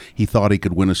because he thought he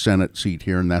could win a Senate seat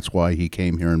here, and that's why he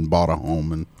came here and bought a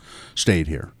home and stayed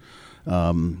here.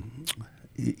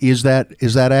 Is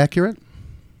that accurate?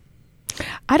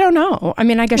 I don't know. I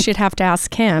mean, I guess you'd have to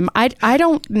ask him. I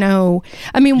don't know.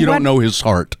 I mean, you don't know his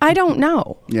heart. I don't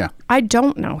know. Yeah. I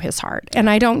don't know his heart, and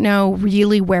I don't know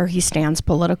really where he stands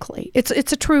politically.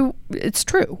 It's true.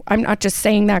 I'm not just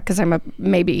saying that because I'm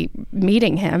maybe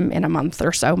meeting him in a month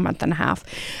or so, month and a half.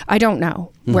 I don't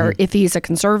know where, if he's a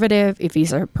conservative, if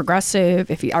he's a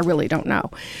progressive, I really don't know.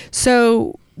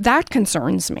 So that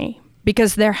concerns me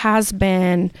because there has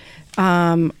been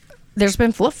there's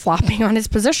been flip-flopping on his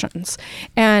positions,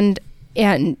 and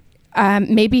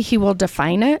maybe he will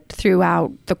define it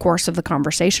throughout the course of the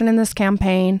conversation in this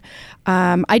campaign.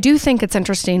 I do think it's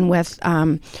interesting with,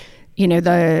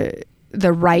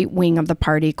 the right wing of the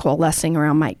party coalescing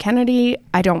around Mike Kennedy.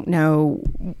 I don't know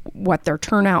what their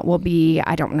turnout will be.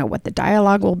 I don't know what the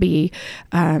dialogue will be.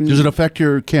 Does it affect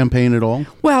your campaign at all?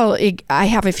 Well, I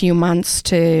have a few months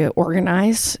to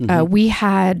organize. We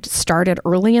had started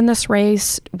early in this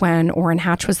race when Orin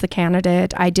Hatch was the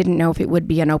candidate. I didn't know if it would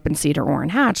be an open seat or Orin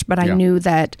Hatch, but I knew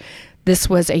that this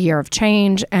was a year of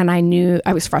change, and I knew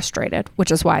I was frustrated,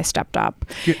 which is why I stepped up.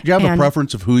 Do you have a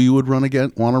preference of who you would want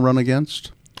to run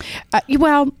against?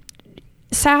 Well,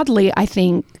 sadly, I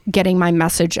think getting my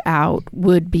message out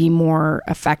would be more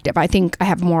effective. I think I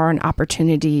have more an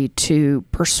opportunity to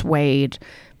persuade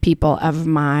people of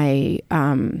my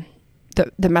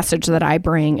the message that I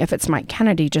bring if it's Mike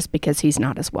Kennedy, just because he's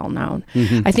not as well known.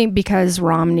 I think because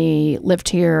Romney lived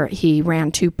here, he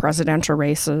ran 2 presidential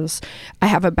races, I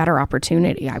have a better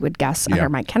opportunity, I would guess, under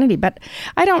Mike Kennedy. But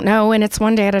I don't know, and it's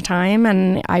one day at a time,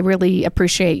 and I really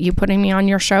appreciate you putting me on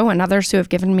your show and others who have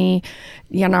given me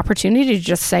an opportunity to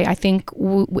just say, I think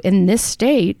in this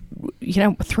state,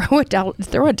 throw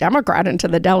a Democrat into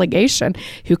the delegation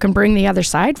who can bring the other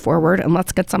side forward, and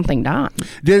let's get something done.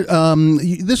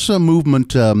 This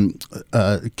movement,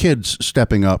 kids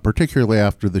stepping up, particularly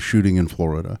after the shooting in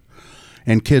Florida,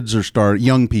 and kids are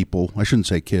young people, I shouldn't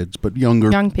say kids, but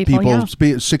young people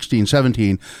 16,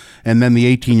 17, and then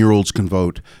the 18-year-olds can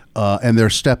vote, and they're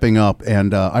stepping up.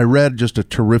 And I read just a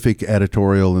terrific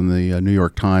editorial in the New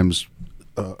York Times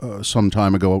some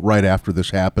time ago, right after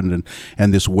this happened,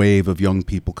 and this wave of young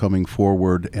people coming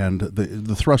forward. And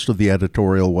the thrust of the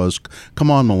editorial was,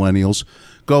 come on, millennials,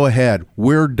 go ahead.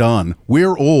 We're done.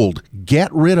 We're old.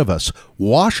 Get rid of us.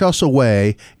 Wash us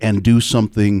away and do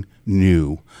something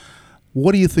new.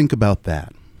 What do you think about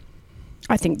that?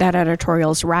 I think that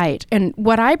editorial is right. And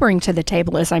what I bring to the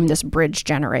table is I'm this bridge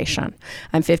generation.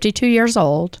 I'm 52 years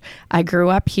old. I grew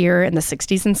up here in the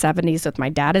 60s and 70s with my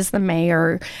dad as the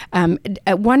mayor.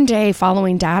 One day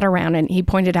following Dad around, and he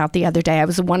pointed out the other day, I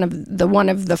was one of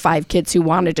the 5 kids who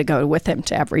wanted to go with him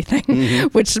to everything,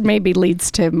 which maybe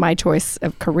leads to my choice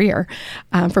of career,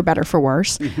 for better, for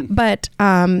worse. But,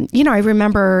 I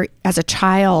remember as a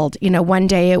child, one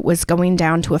day it was going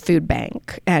down to a food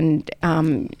bank and,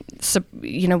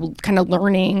 kind of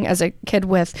learning as a kid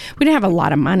we didn't have a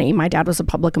lot of money. My dad was a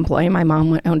public employee. My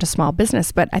mom owned a small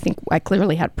business, but I think I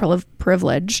clearly had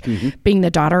privilege being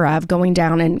the daughter of going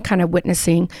down and kind of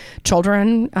witnessing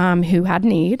children who had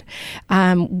need.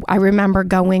 I remember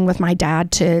going with my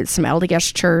dad to some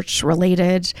LDS church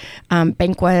related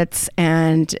banquets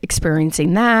and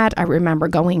experiencing that. I remember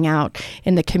going out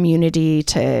in the community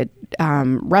to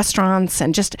restaurants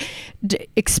and just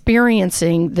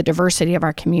experiencing the diversity of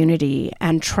our community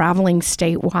and traveling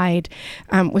statewide.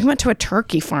 We went to a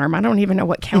turkey farm. I don't even know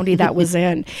what county that was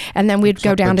in. And then we'd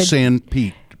go down to San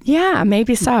Pete. Yeah,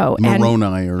 maybe so.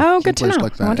 Moroni or good to know.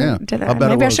 Like that.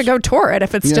 Maybe I should go tour it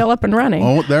if it's still up and running.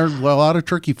 Oh, there's a lot of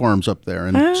turkey farms up there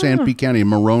in San Pete County,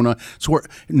 Moroni. So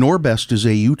Norbest is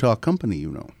a Utah company,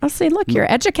 Oh, see, look, you're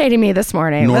educating me this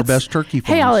morning. Norbest Turkey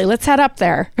Farms. Hey, Ollie, let's head up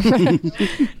there.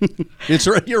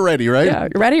 You're ready, right? Yeah,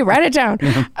 you're ready? Write it down.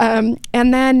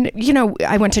 And then,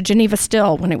 I went to Geneva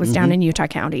Still when it was down in Utah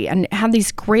County and had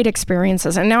these great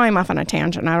experiences. And now I'm off on a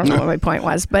tangent. I don't know what my point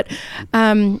was, but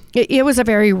it was a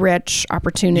very rich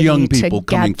opportunity young people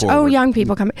coming forward. Young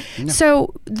people coming. Yeah.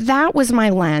 So that was my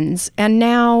lens. And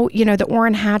now, the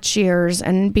Orin Hatch years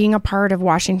and being a part of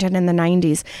Washington in the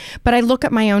 90s. But I look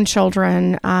at my own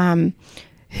children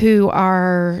who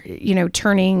are,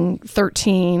 turning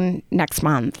 13 next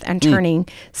month and turning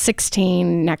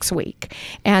 16 next week,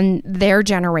 and their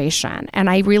generation. And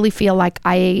I really feel like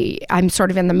I'm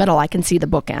sort of in the middle. I can see the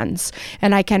bookends,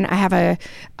 and I have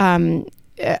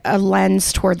a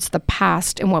lens towards the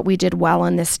past and what we did well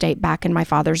in this state back in my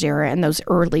father's era and those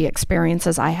early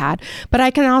experiences I had. But I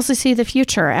can also see the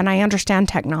future, and I understand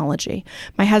technology.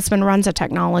 My husband runs a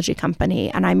technology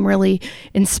company, and I'm really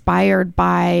inspired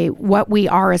by what we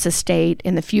are as a state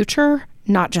in the future,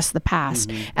 not just the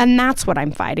past. And that's what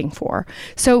I'm fighting for.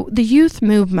 So the youth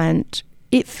movement,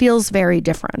 it feels very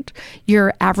different.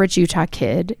 Your average Utah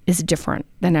kid is different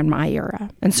than in my era,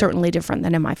 and certainly different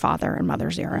than in my father and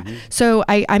mother's era. So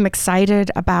I'm excited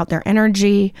about their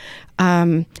energy.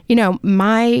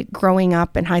 My growing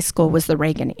up in high school was the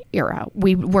Reagan era.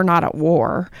 We were not at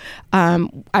war.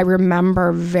 I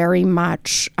remember very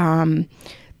much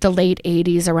the late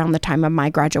 80s, around the time of my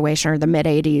graduation, or the mid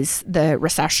 80s, the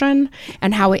recession,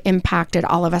 and how it impacted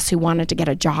all of us who wanted to get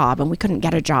a job and we couldn't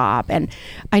get a job. And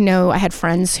I know I had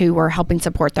friends who were helping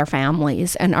support their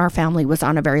families, and our family was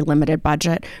on a very limited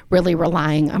budget, really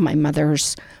relying on my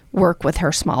mother's work with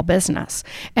her small business.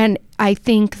 And I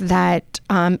think that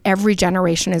every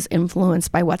generation is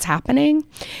influenced by what's happening.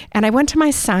 And I went to my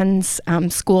son's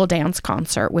school dance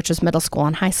concert, which was middle school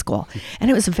and high school, and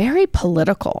it was very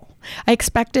political. I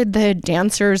expected the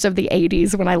dancers of the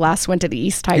 80s when I last went to the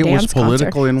East High Dance Concert. It was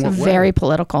political in what way? Very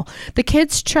political. The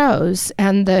kids chose,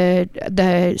 and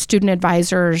the student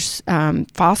advisors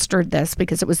fostered this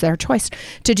because it was their choice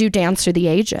to do Dance Through the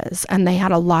Ages. And they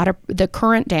had a lot of, the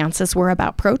current dances were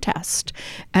about protest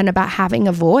and about having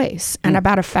a voice and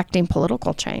about affecting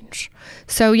political change.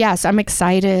 So yes, I'm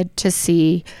excited to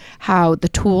see how the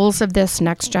tools of this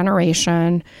next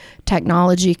generation,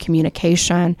 technology,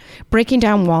 communication, breaking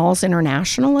down walls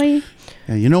internationally.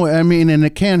 Yeah, I mean, and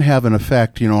it can have an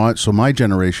effect. So my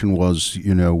generation was,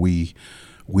 we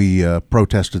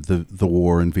protested the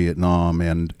war in Vietnam,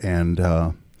 and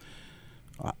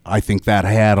I think that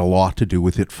had a lot to do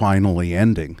with it finally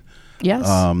ending. Yes.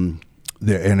 And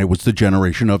it was the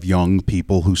generation of young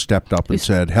people who stepped up and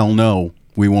said, hell no,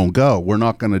 we won't go. We're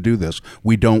not going to do this.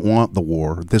 We don't want the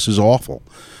war. This is awful.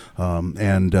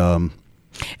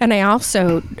 And I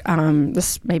also,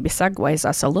 this maybe segues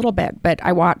us a little bit, but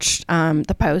I watched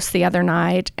the Post the other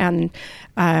night, and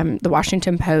the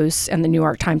Washington Post and the New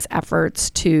York Times efforts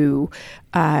to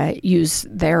use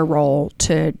their role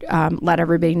to let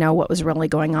everybody know what was really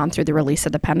going on through the release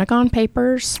of the Pentagon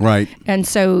Papers. Right. And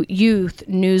so youth,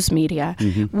 news media,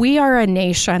 we are a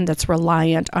nation that's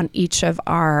reliant on each of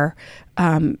our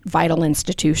vital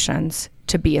institutions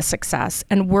to be a success.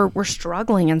 And we're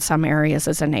struggling in some areas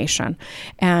as a nation.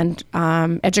 And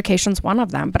education's one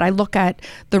of them. But I look at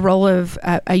the role of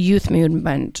a youth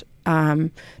movement,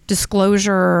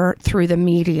 disclosure through the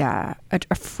media,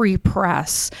 a free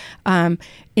press,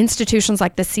 institutions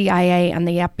like the CIA and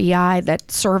the FBI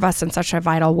that serve us in such a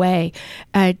vital way,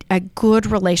 a good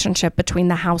relationship between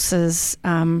the houses,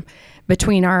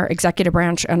 between our executive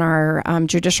branch and our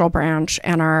judicial branch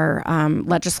and our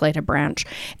legislative branch,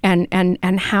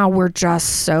 and how we're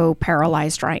just so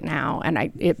paralyzed right now.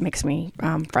 And it makes me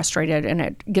frustrated, and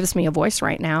it gives me a voice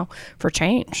right now for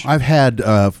change. I've had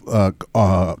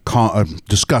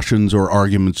discussions or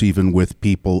arguments even with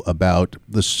people about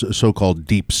the so-called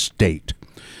deep state,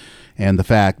 and the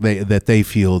fact that they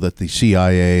feel that the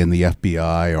CIA and the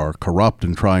FBI are corrupt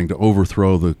and trying to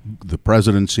overthrow the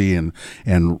presidency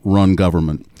and run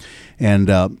government. And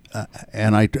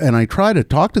I try to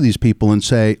talk to these people and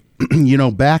say,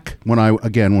 back when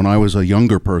I was a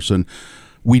younger person,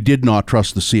 we did not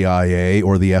trust the CIA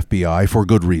or the FBI for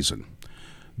good reason.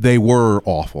 They were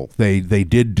awful.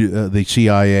 The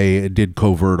CIA did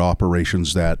covert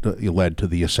operations that led to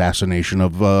the assassination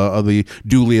of the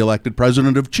duly elected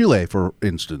president of Chile, for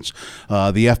instance.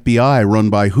 The FBI, run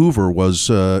by Hoover, was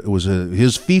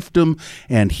his fiefdom,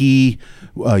 and he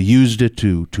used it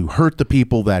to hurt the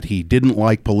people that he didn't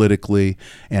like politically,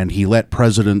 and he let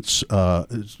presidents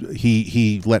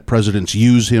he let presidents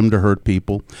use him to hurt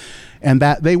people, and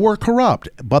that they were corrupt,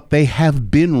 but they have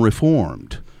been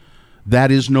reformed.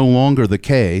 That is no longer the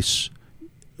case.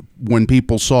 When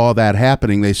people saw that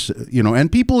happening,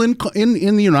 and people in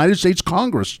the United States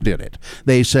Congress did it.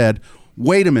 They said,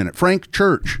 "Wait a minute." Frank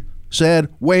Church said,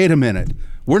 "Wait a minute.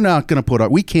 We're not going to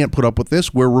we can't put up with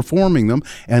this. We're reforming them."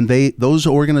 And those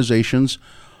organizations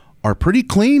are pretty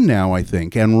clean now, I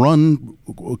think, and run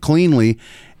cleanly.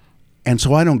 And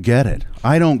so I don't get it.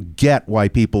 I don't get why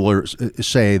people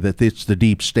say that it's the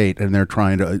deep state and they're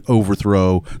trying to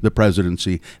overthrow the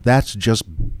presidency. That's just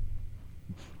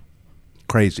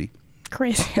crazy.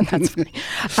 And that's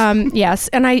funny. Yes.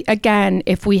 And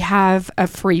if we have a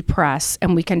free press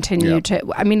and we continue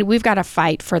we've got to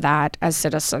fight for that as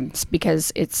citizens,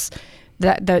 because it's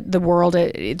the world,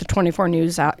 the 24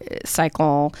 news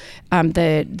cycle,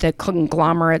 the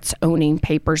conglomerates owning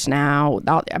papers now.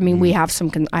 I mean, I have some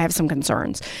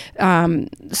concerns.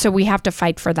 So we have to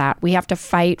fight for that. We have to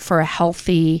fight for a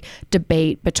healthy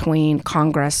debate between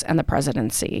Congress and the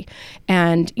presidency.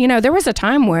 And, there was a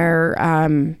time where,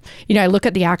 I look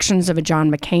at the actions of a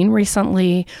John McCain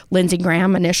recently, Lindsey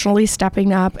Graham initially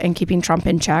stepping up and keeping Trump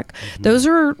in check. Mm-hmm. Those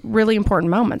are really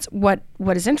important moments. What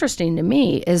is interesting to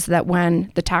me is that when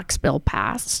the tax bill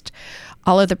passed,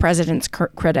 all of the president's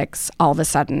critics all of a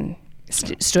sudden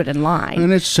stood in line.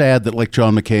 And it's sad that, like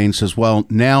John McCain says, well,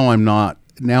 now I'm not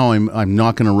going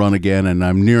to run again, and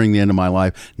I'm nearing the end of my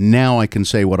life. Now I can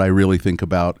say what I really think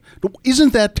about.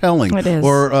 Isn't that telling? It is.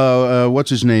 Or what's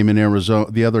his name in Arizona?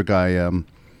 The other guy,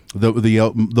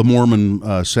 the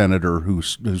Mormon senator who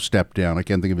stepped down. I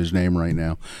can't think of his name right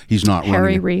now. He's not running.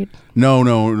 Harry Reid?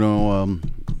 No.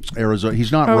 Arizona.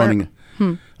 He's not running.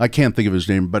 I can't think of his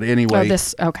name, but anyway.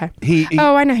 Okay.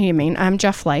 I know who you mean.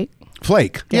 Jeff Flake.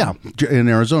 Flake, yeah, in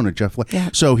Arizona, Jeff Flake. Yeah.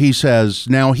 So he says,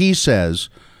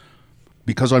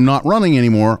 because I'm not running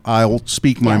anymore, I'll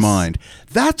speak my mind.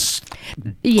 That's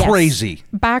crazy.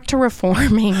 Back to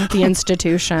reforming the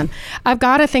institution. I've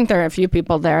got to think there are a few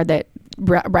people there that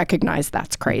recognize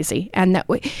that's crazy, and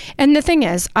the thing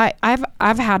is,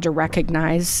 I've had to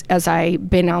recognize, as I've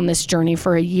been on this journey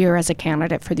for a year as a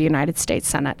candidate for the United States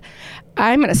Senate,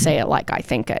 I'm going to say it like I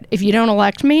think it. If you don't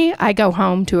elect me, I go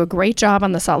home to a great job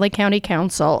on the Salt Lake County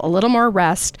Council, a little more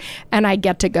rest, and I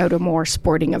get to go to more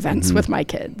sporting events with my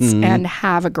kids and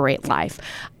have a great life.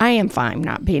 I am fine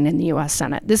not being in the U.S.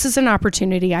 Senate. This is an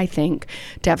opportunity, I think,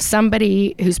 to have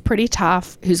somebody who's pretty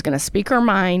tough, who's going to speak her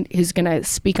mind, who's going to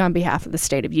speak on behalf of the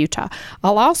state of Utah.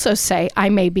 I'll also say I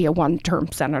may be a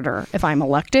one-term senator if I'm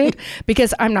elected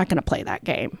because I'm not going to play that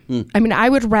game. I mean, I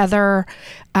would rather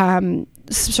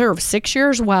serve 6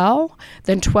 years well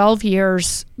than 12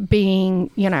 years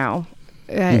being,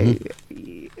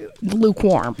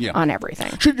 lukewarm on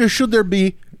everything. Should there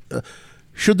be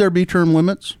term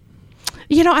limits?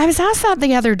 I was asked that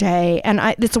the other day, and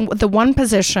it's the one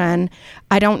position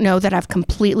I don't know that I've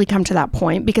completely come to that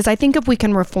point, because I think if we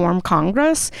can reform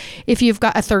Congress, if you've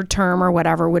got a third term or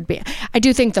whatever would be, I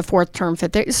do think the fourth term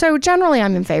fit there. So generally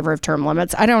I'm in favor of term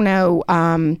limits. I don't know.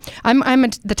 I'm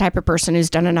the type of person who's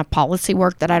done enough policy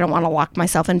work that I don't want to lock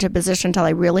myself into a position until I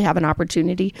really have an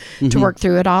opportunity to work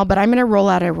through it all. But I'm going to roll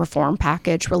out a reform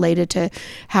package related to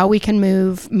how we can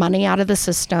move money out of the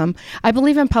system. I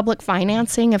believe in public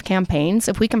financing of campaigns.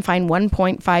 If we can find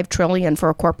 $1.5 trillion for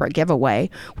a corporate giveaway,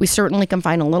 we certainly can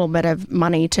find a little bit of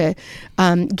money to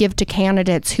give to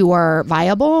candidates who are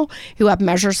viable, who have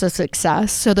measures of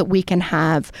success, so that we can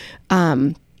have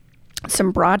some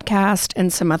broadcast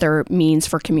and some other means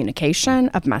for communication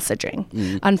of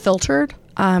messaging, unfiltered.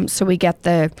 So we get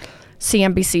the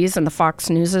CNBCs and the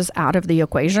Fox Newses out of the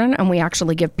equation, and we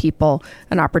actually give people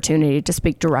an opportunity to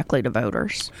speak directly to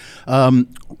voters.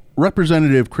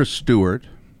 Representative Chris Stewart,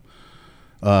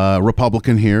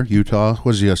 Republican here, Utah.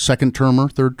 Was he a second termer,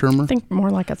 third termer? I think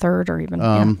more like a third or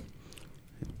even.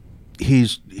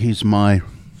 He's my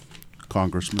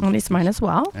congressman. And he's mine as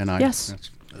well. And yes.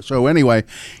 So anyway,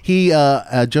 he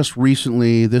just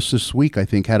recently, this week, I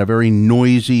think, had a very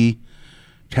noisy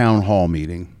town hall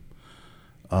meeting.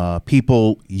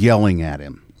 People yelling at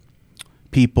him.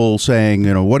 People saying,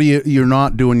 what are you're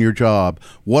not doing your job.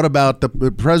 What about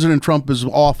President Trump is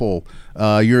awful.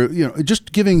 You're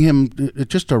just giving him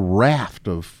just a raft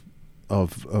of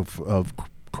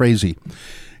crazy.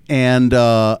 And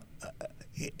how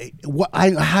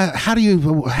do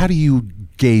you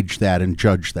gauge that and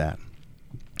judge that?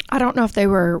 I don't know if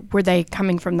were they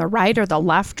coming from the right or the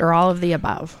left or all of the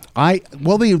above?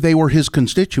 They were his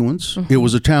constituents. It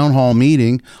was a town hall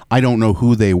meeting. I don't know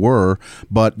who they were,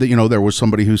 but there was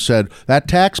somebody who said that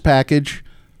tax package,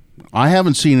 I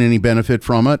haven't seen any benefit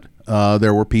from it.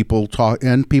 There were people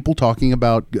talking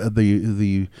about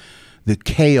the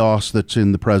chaos that's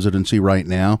in the presidency right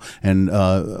now, and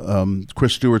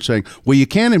Chris Stewart saying, well, you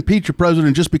can't impeach a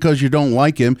president just because you don't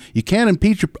like him. You can't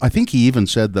impeach I think he even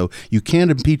said, though, you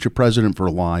can't impeach a president for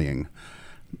lying.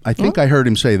 I think I heard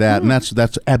him say that, and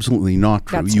that's absolutely not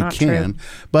true. That's not can, true.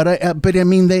 But I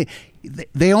mean,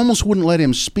 they almost wouldn't let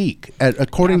him speak.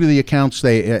 According to the accounts,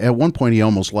 at one point he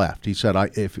almost left. He said,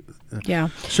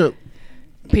 So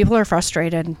people are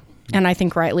frustrated. And I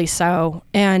think rightly so.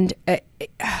 And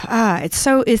it's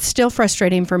still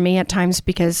frustrating for me at times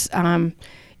because,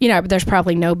 there's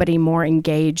probably nobody more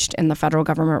engaged in the federal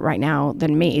government right now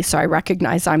than me. So I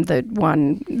recognize I'm the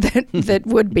one that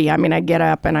would be. I mean, I get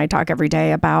up and I talk every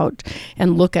day about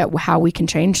and look at how we can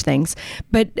change things.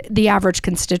 But the average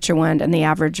constituent and the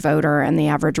average voter and the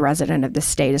average resident of the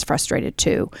state is frustrated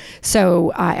too.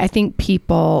 So I think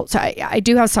I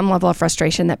do have some level of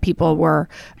frustration that people were,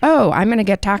 I'm going to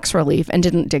get tax relief and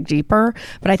didn't dig deeper.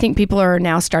 But I think people are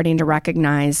now starting to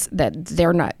recognize that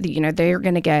they're not, they're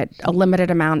going to get a limited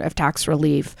amount of tax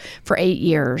relief for 8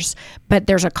 years, but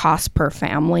there's a cost per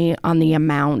family on the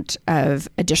amount of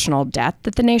additional debt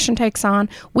that the nation takes on.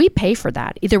 We pay for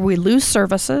that. Either we lose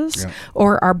services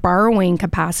or our borrowing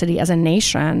capacity as a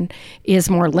nation is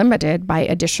more limited by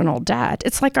additional debt.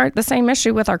 It's like the same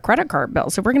issue with our credit card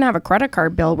bills. If we're going to have a credit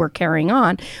card bill we're carrying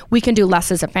on, we can do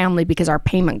less as a family because our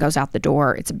payment goes out the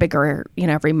door. It's bigger,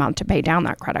 every month to pay down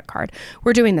that credit card.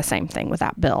 We're doing the same thing with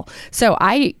that bill. So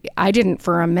I didn't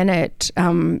for a minute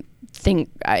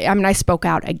I spoke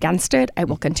out against it. I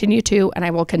will continue to, and I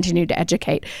will continue to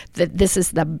educate that this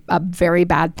is a very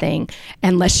bad thing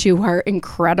unless you are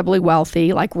incredibly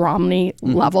wealthy, like Romney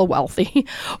level wealthy,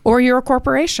 or you're a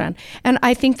corporation. And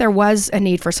I think there was a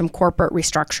need for some corporate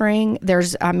restructuring.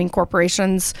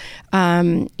 Corporations,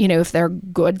 if they're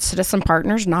good citizen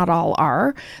partners, not all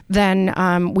are, then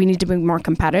we need to be more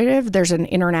competitive. There's an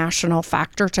international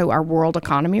factor to our world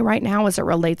economy right now as it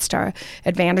relates to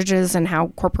advantages and how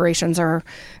corporations are,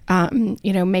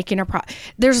 making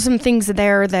there's some things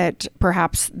there that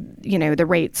perhaps, the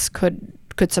rates could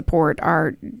could support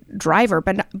our driver,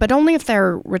 but only if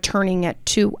they're returning it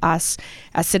to us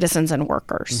as citizens and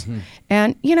workers.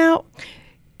 And,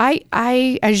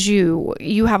 I as you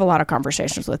have a lot of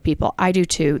conversations with people, I do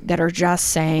too, that are just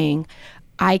saying,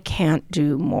 I can't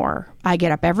do more. I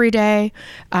get up every day.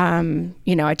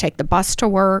 I take the bus to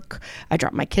work. I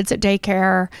drop my kids at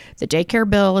daycare. The daycare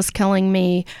bill is killing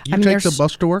me. You take the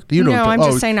bus to work? You don't. No, I'm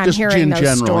just saying I'm hearing those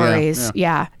general, stories.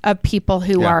 Yeah, of people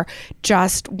who are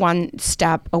just one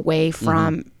step away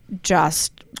from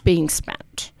just being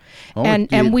spent. Oh,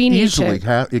 and we need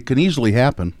to. It can easily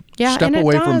happen. Yeah, step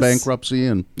away from bankruptcy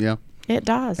and it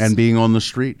does. And being on the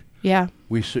street. Yeah,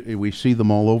 we see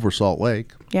them all over Salt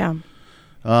Lake. Yeah.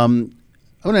 I'm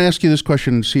going to ask you this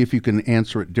question and see if you can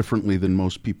answer it differently than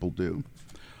most people do.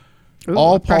 Ooh,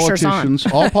 all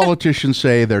politicians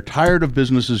say they're tired of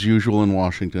business as usual in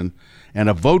Washington, and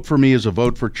a vote for me is a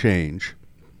vote for change.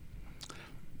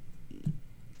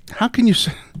 How can you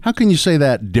say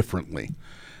that differently?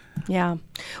 Yeah.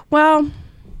 Well,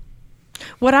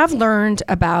 what I've learned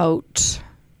about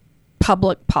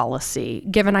public policy,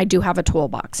 given I do have a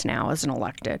toolbox now as an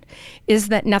elected, is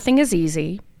that nothing is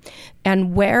easy.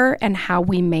 And where and how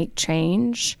we make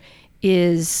change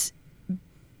is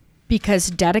because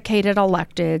dedicated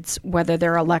electeds, whether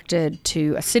they're elected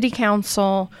to a city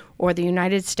council or the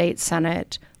United States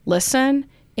Senate, listen,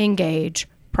 engage,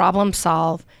 problem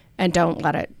solve, and don't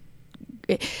let it.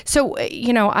 So,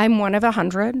 I'm one of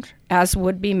 100, as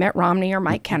would be Mitt Romney or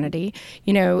Mike Kennedy.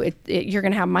 You're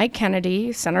going to have Mike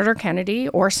Kennedy, Senator Kennedy,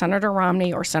 or Senator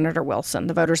Romney, or Senator Wilson.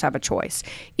 The voters have a choice.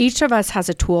 Each of us has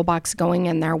a toolbox going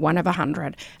in there, one of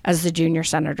 100, as the junior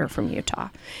senator from Utah.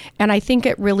 And I think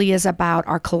it really is about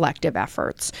our collective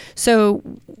efforts.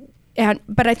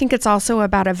 But I think it's also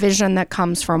about a vision that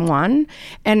comes from one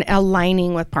and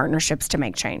aligning with partnerships to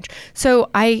make change. So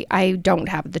I don't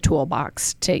have the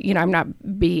toolbox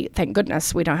to, thank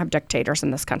goodness we don't have dictators in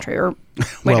this country. Or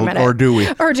wait a minute. Or do we?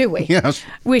 Or do we? Yes.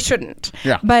 We shouldn't.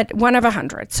 Yeah. But one of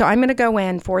 100. So I'm going to go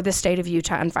in for the state of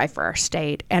Utah and fight for our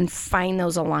state and find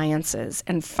those alliances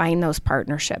and find those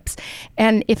partnerships.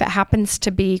 And if it happens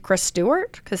to be Chris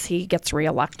Stewart, because he gets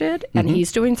reelected and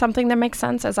he's doing something that makes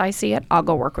sense as I see it, I'll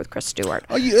go work with Chris Stewart.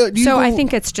 I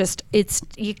think it's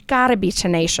you got to be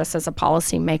tenacious as a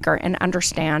policymaker and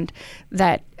understand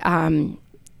that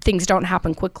things don't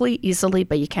happen quickly, easily,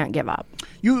 but you can't give up.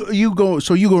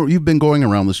 You've been going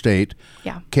around the state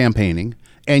campaigning,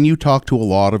 and you talk to a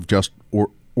lot of just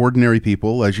ordinary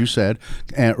people, as you said,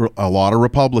 and a lot of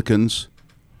Republicans.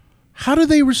 How do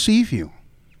they receive you?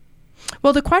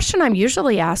 Well, the question I'm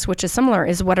usually asked, which is similar,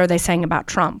 is what are they saying about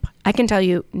Trump? I can tell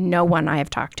you no one I have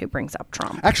talked to brings up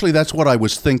Trump. Actually, that's what I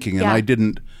was thinking, and I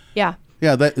didn't. Yeah.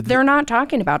 Yeah, they're not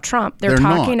talking about Trump. They're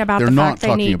talking about the fact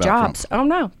they need jobs. Trump. Oh,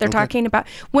 no. They're talking about...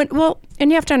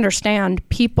 and you have to understand,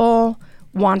 people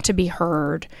want to be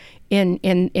heard in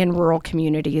rural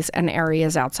communities and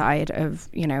areas outside of,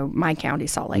 my county,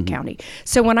 Salt Lake County.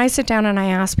 So when I sit down and I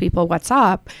ask people what's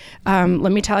up,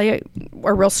 let me tell you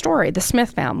a real story. The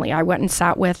Smith family. I went and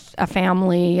sat with a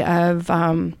family of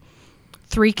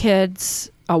 3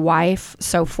 kids, a wife,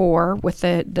 so 4 with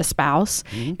the spouse,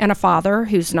 and a father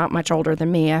who's not much older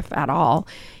than me, if at all.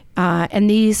 And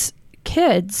these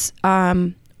kids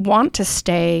want to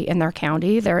stay in their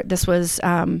county. This was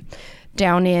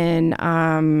down in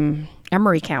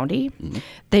Emory County.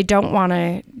 They don't want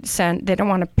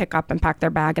to pick up and pack their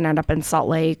bag and end up in Salt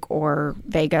Lake or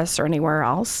Vegas or anywhere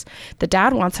else. The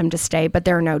dad wants him to stay, but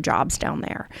there are no jobs down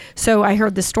there. So I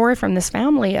heard the story from this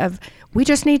family of, we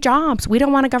just need jobs. We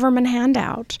don't want a government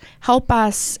handout. Help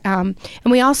us. And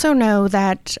we also know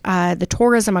that the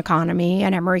tourism economy,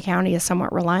 and Emory County is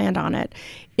somewhat reliant on it,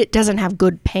 it doesn't have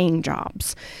good paying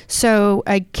jobs. So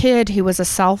a kid who was a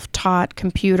self-taught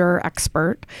computer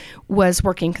expert was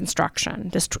working construction,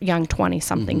 this young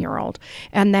 20-something-year-old.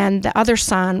 And then the other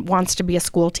son wants to be a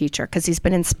school teacher because he's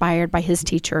been inspired by his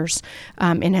teachers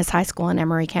in his high school in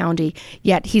Emory County,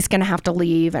 yet he's going to have to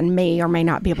leave and may or may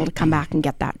not be able to come back and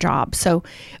get that job. So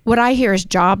what I hear is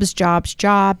jobs, jobs,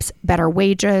 jobs, better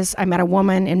wages. I met a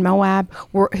woman in Moab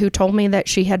who told me that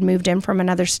she had moved in from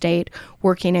another state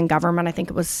working in government. I think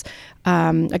it was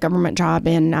a government job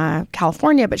in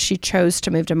California, but she chose to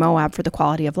move to Moab for the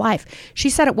quality of life. She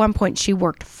said at one point she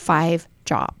worked 5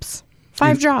 jobs.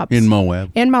 5 jobs. In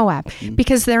Moab.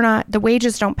 Because the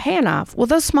wages don't pay enough. Well,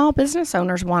 those small business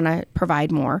owners want to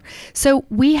provide more. So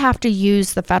we have to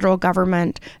use the federal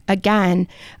government again.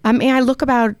 I mean, I look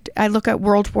at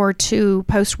World War II,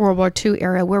 post-World War II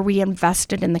era, where we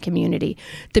invested in the community.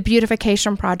 The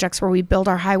beautification projects where we build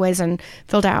our highways and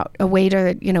filled out a way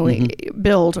to,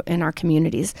 build in our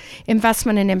communities.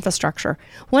 Investment in infrastructure.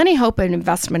 Well, any hope of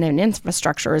investment in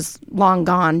infrastructure is long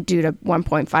gone due to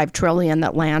 $1.5 trillion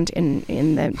that land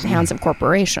in the hands of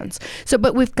corporations. So,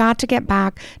 but we've got to get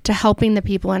back to helping the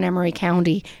people in Emery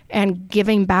County and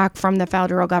giving back from the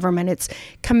federal government. It's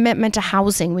commitment to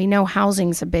housing. We know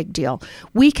housing's a big deal.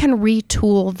 We can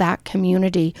retool that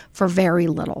community for very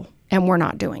little, and we're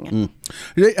not doing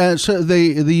it. So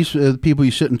these people,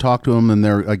 you sit and talk to them, and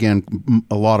they're, again,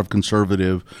 a lot of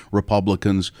conservative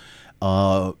Republicans,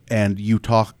 and you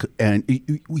talk, and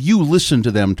you listen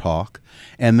to them talk,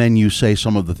 and then you say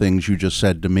some of the things you just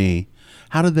said to me.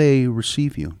 How do they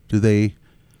receive you? Do they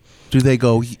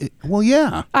go, well,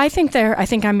 yeah? I think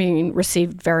I'm being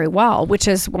received very well, which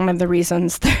is one of the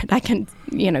reasons that I can,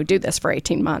 do this for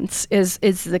 18 months is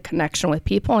the connection with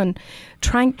people and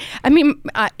trying. I mean,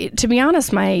 to be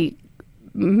honest, my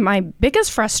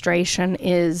biggest frustration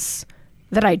is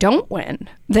that I don't win.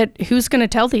 That who's going to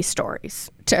tell these stories?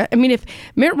 If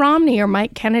Mitt Romney or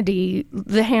Mike Kennedy,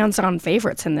 the hands-on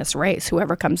favorites in this race,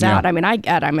 whoever comes out, I'm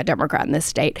a Democrat in this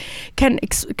state, can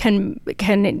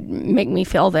make me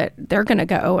feel that they're going to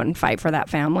go and fight for that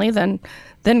family, then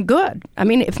good. I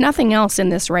mean, if nothing else in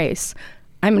this race,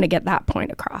 I'm going to get that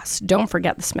point across. Don't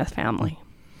forget the Smith family.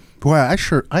 Boy, I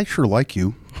sure like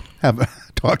you.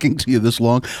 Talking to you this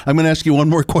long. I'm going to ask you one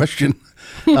more question.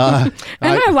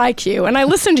 I like you, and I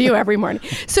listen to you every morning.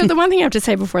 So the one thing I have to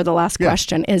say before the last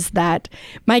question is that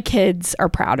my kids are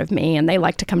proud of me, and they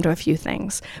like to come to a few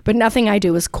things, but nothing I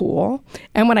do is cool.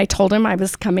 And when I told him I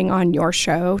was coming on your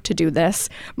show to do this,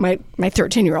 my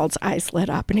 13-year-old's eyes lit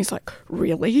up, and he's like,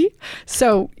 really?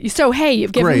 So hey,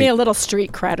 you've given me a little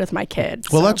street cred with my kids.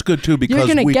 Well, that's good, too, because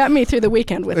you're going to get me through the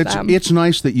weekend with them. It's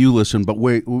nice that you listen, but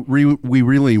we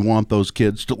really want those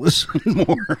kids to listen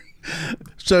more.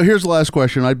 So here's the last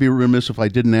question. I'd be remiss if I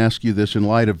didn't ask you this in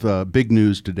light of big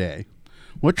news today.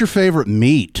 What's your favorite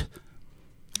meat?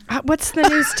 What's the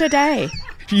news today?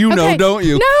 Know, don't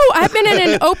you? No, I've been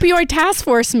in an opioid task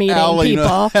force meeting,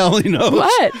 people. Allie knows.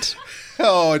 What?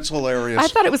 Oh, it's hilarious. I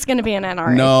thought it was going to be an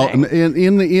NRA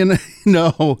thing.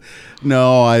 No,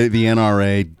 the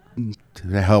NRA,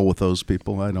 to hell with those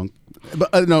people. I don't.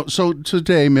 But no, so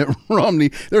today, Mitt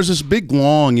Romney, there's this big,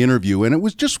 long interview, and it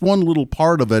was just one little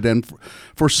part of it. And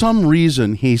for some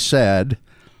reason, he said,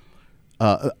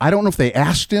 I don't know if they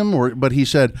asked him, but he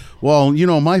said, well,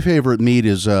 my favorite meat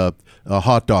is a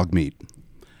hot dog meat.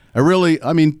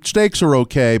 Steaks are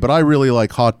okay, but I really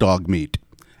like hot dog meat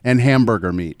and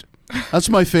hamburger meat. That's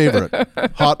my favorite.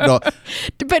 Hot dog.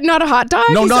 But not a hot dog?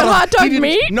 No, not a hot dog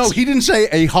meat? No, he didn't say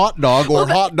a hot dog or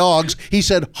hot dogs. He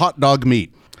said hot dog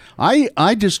meat. I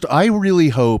really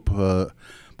hope,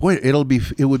 it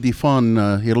would be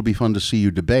fun. It'll be fun to see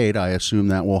you debate. I assume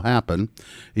that will happen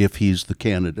if he's the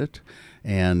candidate,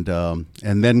 and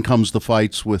then comes the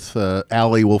fights with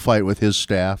Allie will fight with his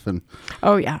staff, and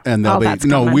and they'll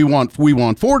be we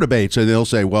want 4 debates, and they'll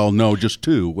say, well, no, just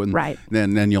 2, and right.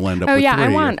 then you'll end up with 3.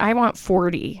 I want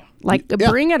 40.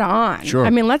 Bring it on.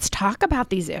 Sure. Let's talk about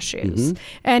these issues.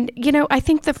 And I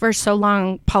think that for so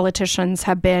long politicians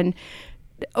have been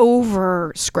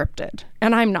over scripted,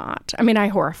 and I'm not. I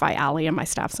horrify Allie and my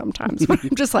staff sometimes, but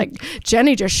I'm just like,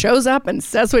 Jenny just shows up and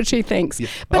says what she thinks. Yeah.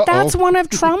 But that's one of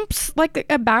Trump's,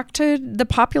 back to the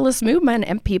populist movement,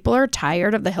 and people are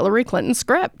tired of the Hillary Clinton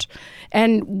script,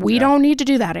 and we don't need to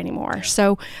do that anymore. Yeah.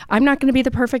 So I'm not going to be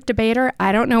the perfect debater.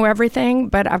 I don't know everything,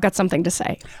 but I've got something to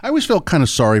say. I always felt kind of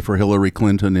sorry for Hillary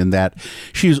Clinton in that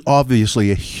she's obviously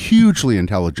a hugely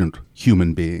intelligent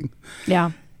human being.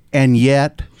 Yeah. And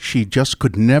yet, she just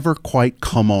could never quite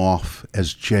come off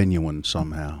as genuine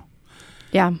somehow.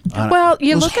 Yeah. Well,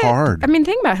 you look at, hard.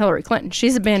 Think about Hillary Clinton.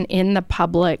 She's been in the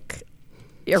public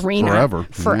arena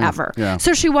forever. Yeah.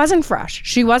 So she wasn't fresh.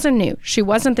 She wasn't new. She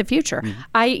wasn't the future.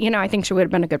 I think she would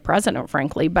have been a good president,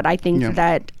 frankly. But I think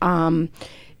that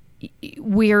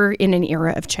we're in an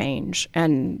era of change,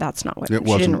 and that's not what she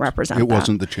didn't represent. It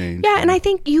wasn't the change. Yeah, and I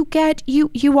think you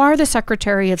are the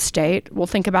Secretary of State. We'll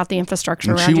think about the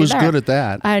infrastructure around you there. She was good at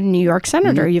that. A New York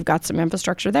senator, you've got some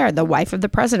infrastructure there. The wife of the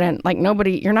president,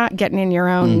 you're not getting in your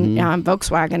own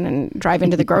Volkswagen and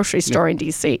driving to the grocery store in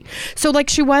D.C. So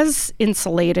she was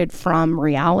insulated from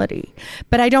reality.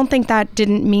 But I don't think that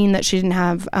didn't mean that she didn't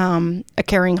have a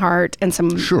caring heart and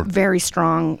some very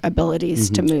strong abilities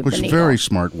to move the needle. Very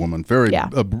smart woman. woman. Very, Yeah.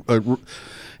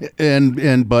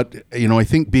 But I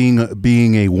think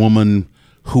being a woman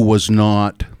who was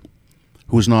not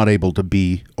able to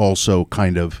be also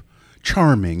kind of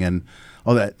charming and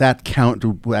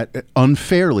that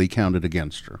unfairly counted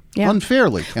against her. Yeah.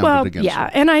 Unfairly counted against her. Yeah,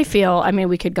 and I feel,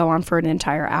 we could go on for an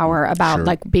entire hour about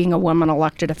Sure. being a woman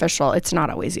elected official. It's not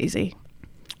always easy.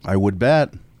 I would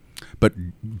bet. But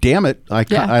damn it,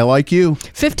 I like you.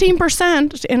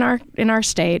 15% in our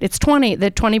state. It's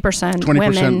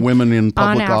 20% women in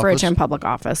public on average office? in public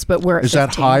office. But we're at Is that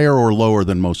 15. higher or lower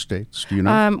than most states? Do you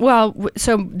know?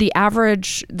 So the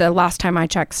average, the last time I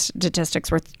checked statistics,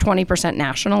 were 20%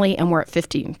 nationally, and we're at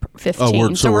 15.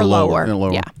 So we're lower.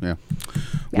 Yeah.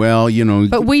 Well,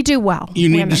 But we do well. You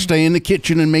need women. to stay in the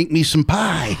kitchen and make me some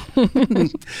pie.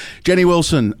 Jenny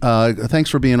Wilson, thanks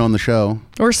for being on the show.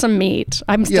 Or some meat.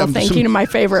 I'm still thinking of my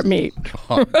favorite meat.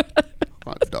 Hot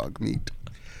dog meat.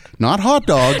 Not hot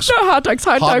dogs. No hot dogs,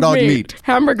 hot dog meat.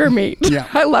 Hamburger meat. Yeah.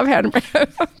 I love hamburger.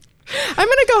 I'm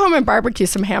going to go home and barbecue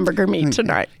some hamburger meat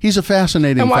tonight. He's a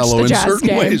fascinating And watch fellow the in Jazz certain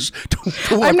game. ways.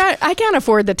 I can't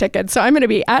afford the ticket, so I'm going to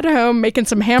be at home making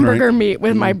some hamburger meat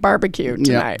with my barbecue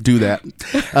tonight. Yeah, do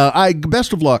that.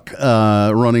 Best of luck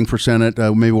running for Senate.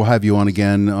 Maybe we'll have you on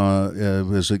again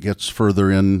as it gets further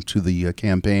into the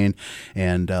campaign.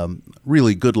 And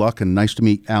really good luck and nice to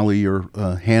meet Allie, your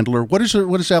handler. What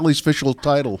is Allie's official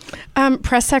title?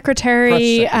 Press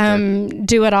secretary,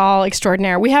 do it all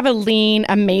extraordinaire. We have a lean,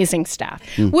 amazing staff,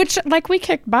 which we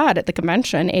kicked butt at the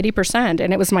convention, 80%,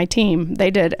 and it was my team. They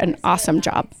did an awesome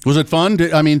job. Was it fun?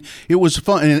 It was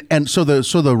fun. And so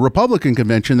the Republican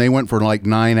convention, they went for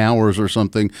 9 hours or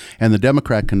something, and the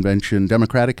Democratic convention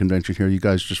here, you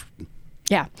guys just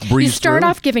Yeah. breeze You start through?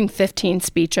 off giving 15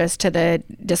 speeches to the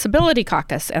Disability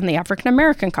Caucus and the African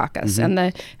American Caucus and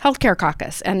the Healthcare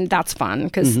Caucus. And that's fun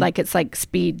because it's like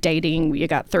speed dating. You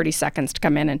got 30 seconds to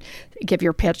come in and give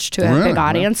your pitch to a big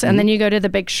audience. And then you go to the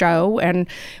big show, and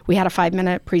we had a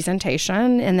 5-minute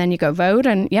presentation, and then you go vote.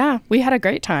 And we had a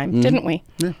great time, didn't we?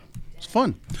 Yeah. It's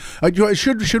fun.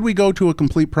 Should we go to a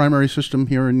complete primary system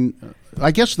here in?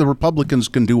 I guess the Republicans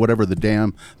can do whatever they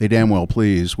damn well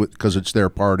please because it's their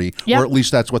party, or at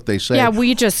least that's what they say. Yeah,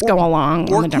 we just go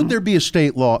along. Or could there be a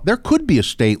state law? There could be a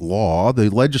state law. The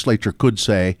legislature could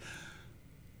say,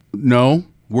 no,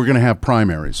 we're going to have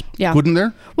primaries. Yeah. Couldn't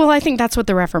there? Well, I think that's what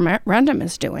the referendum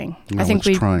is doing. No, I think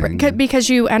it's trying. because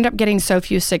you end up getting so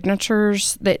few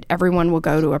signatures that everyone will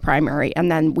go to a primary,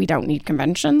 and then we don't need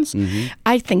conventions.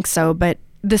 I think so, but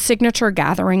the signature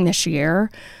gathering this year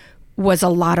was a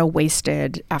lot of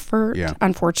wasted effort,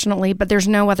 unfortunately, but there's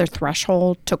no other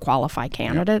threshold to qualify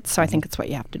candidates, so I think it's what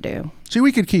you have to do. See,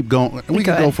 we could keep going. We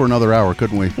could go for another hour,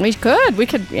 couldn't we? We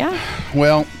could, yeah.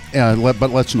 Well,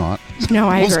 but let's not. No,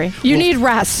 I agree. You need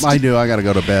rest. I do. I got to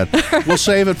go to bed. We'll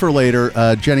save it for later.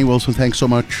 Jenny Wilson, thanks so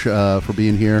much for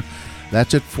being here.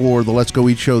 That's it for the Let's Go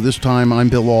Eat show. This time, I'm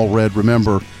Bill Allred.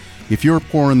 Remember, if you're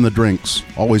pouring the drinks,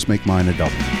 always make mine a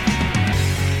double.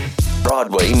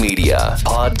 Broadway Media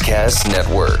Podcast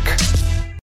Network.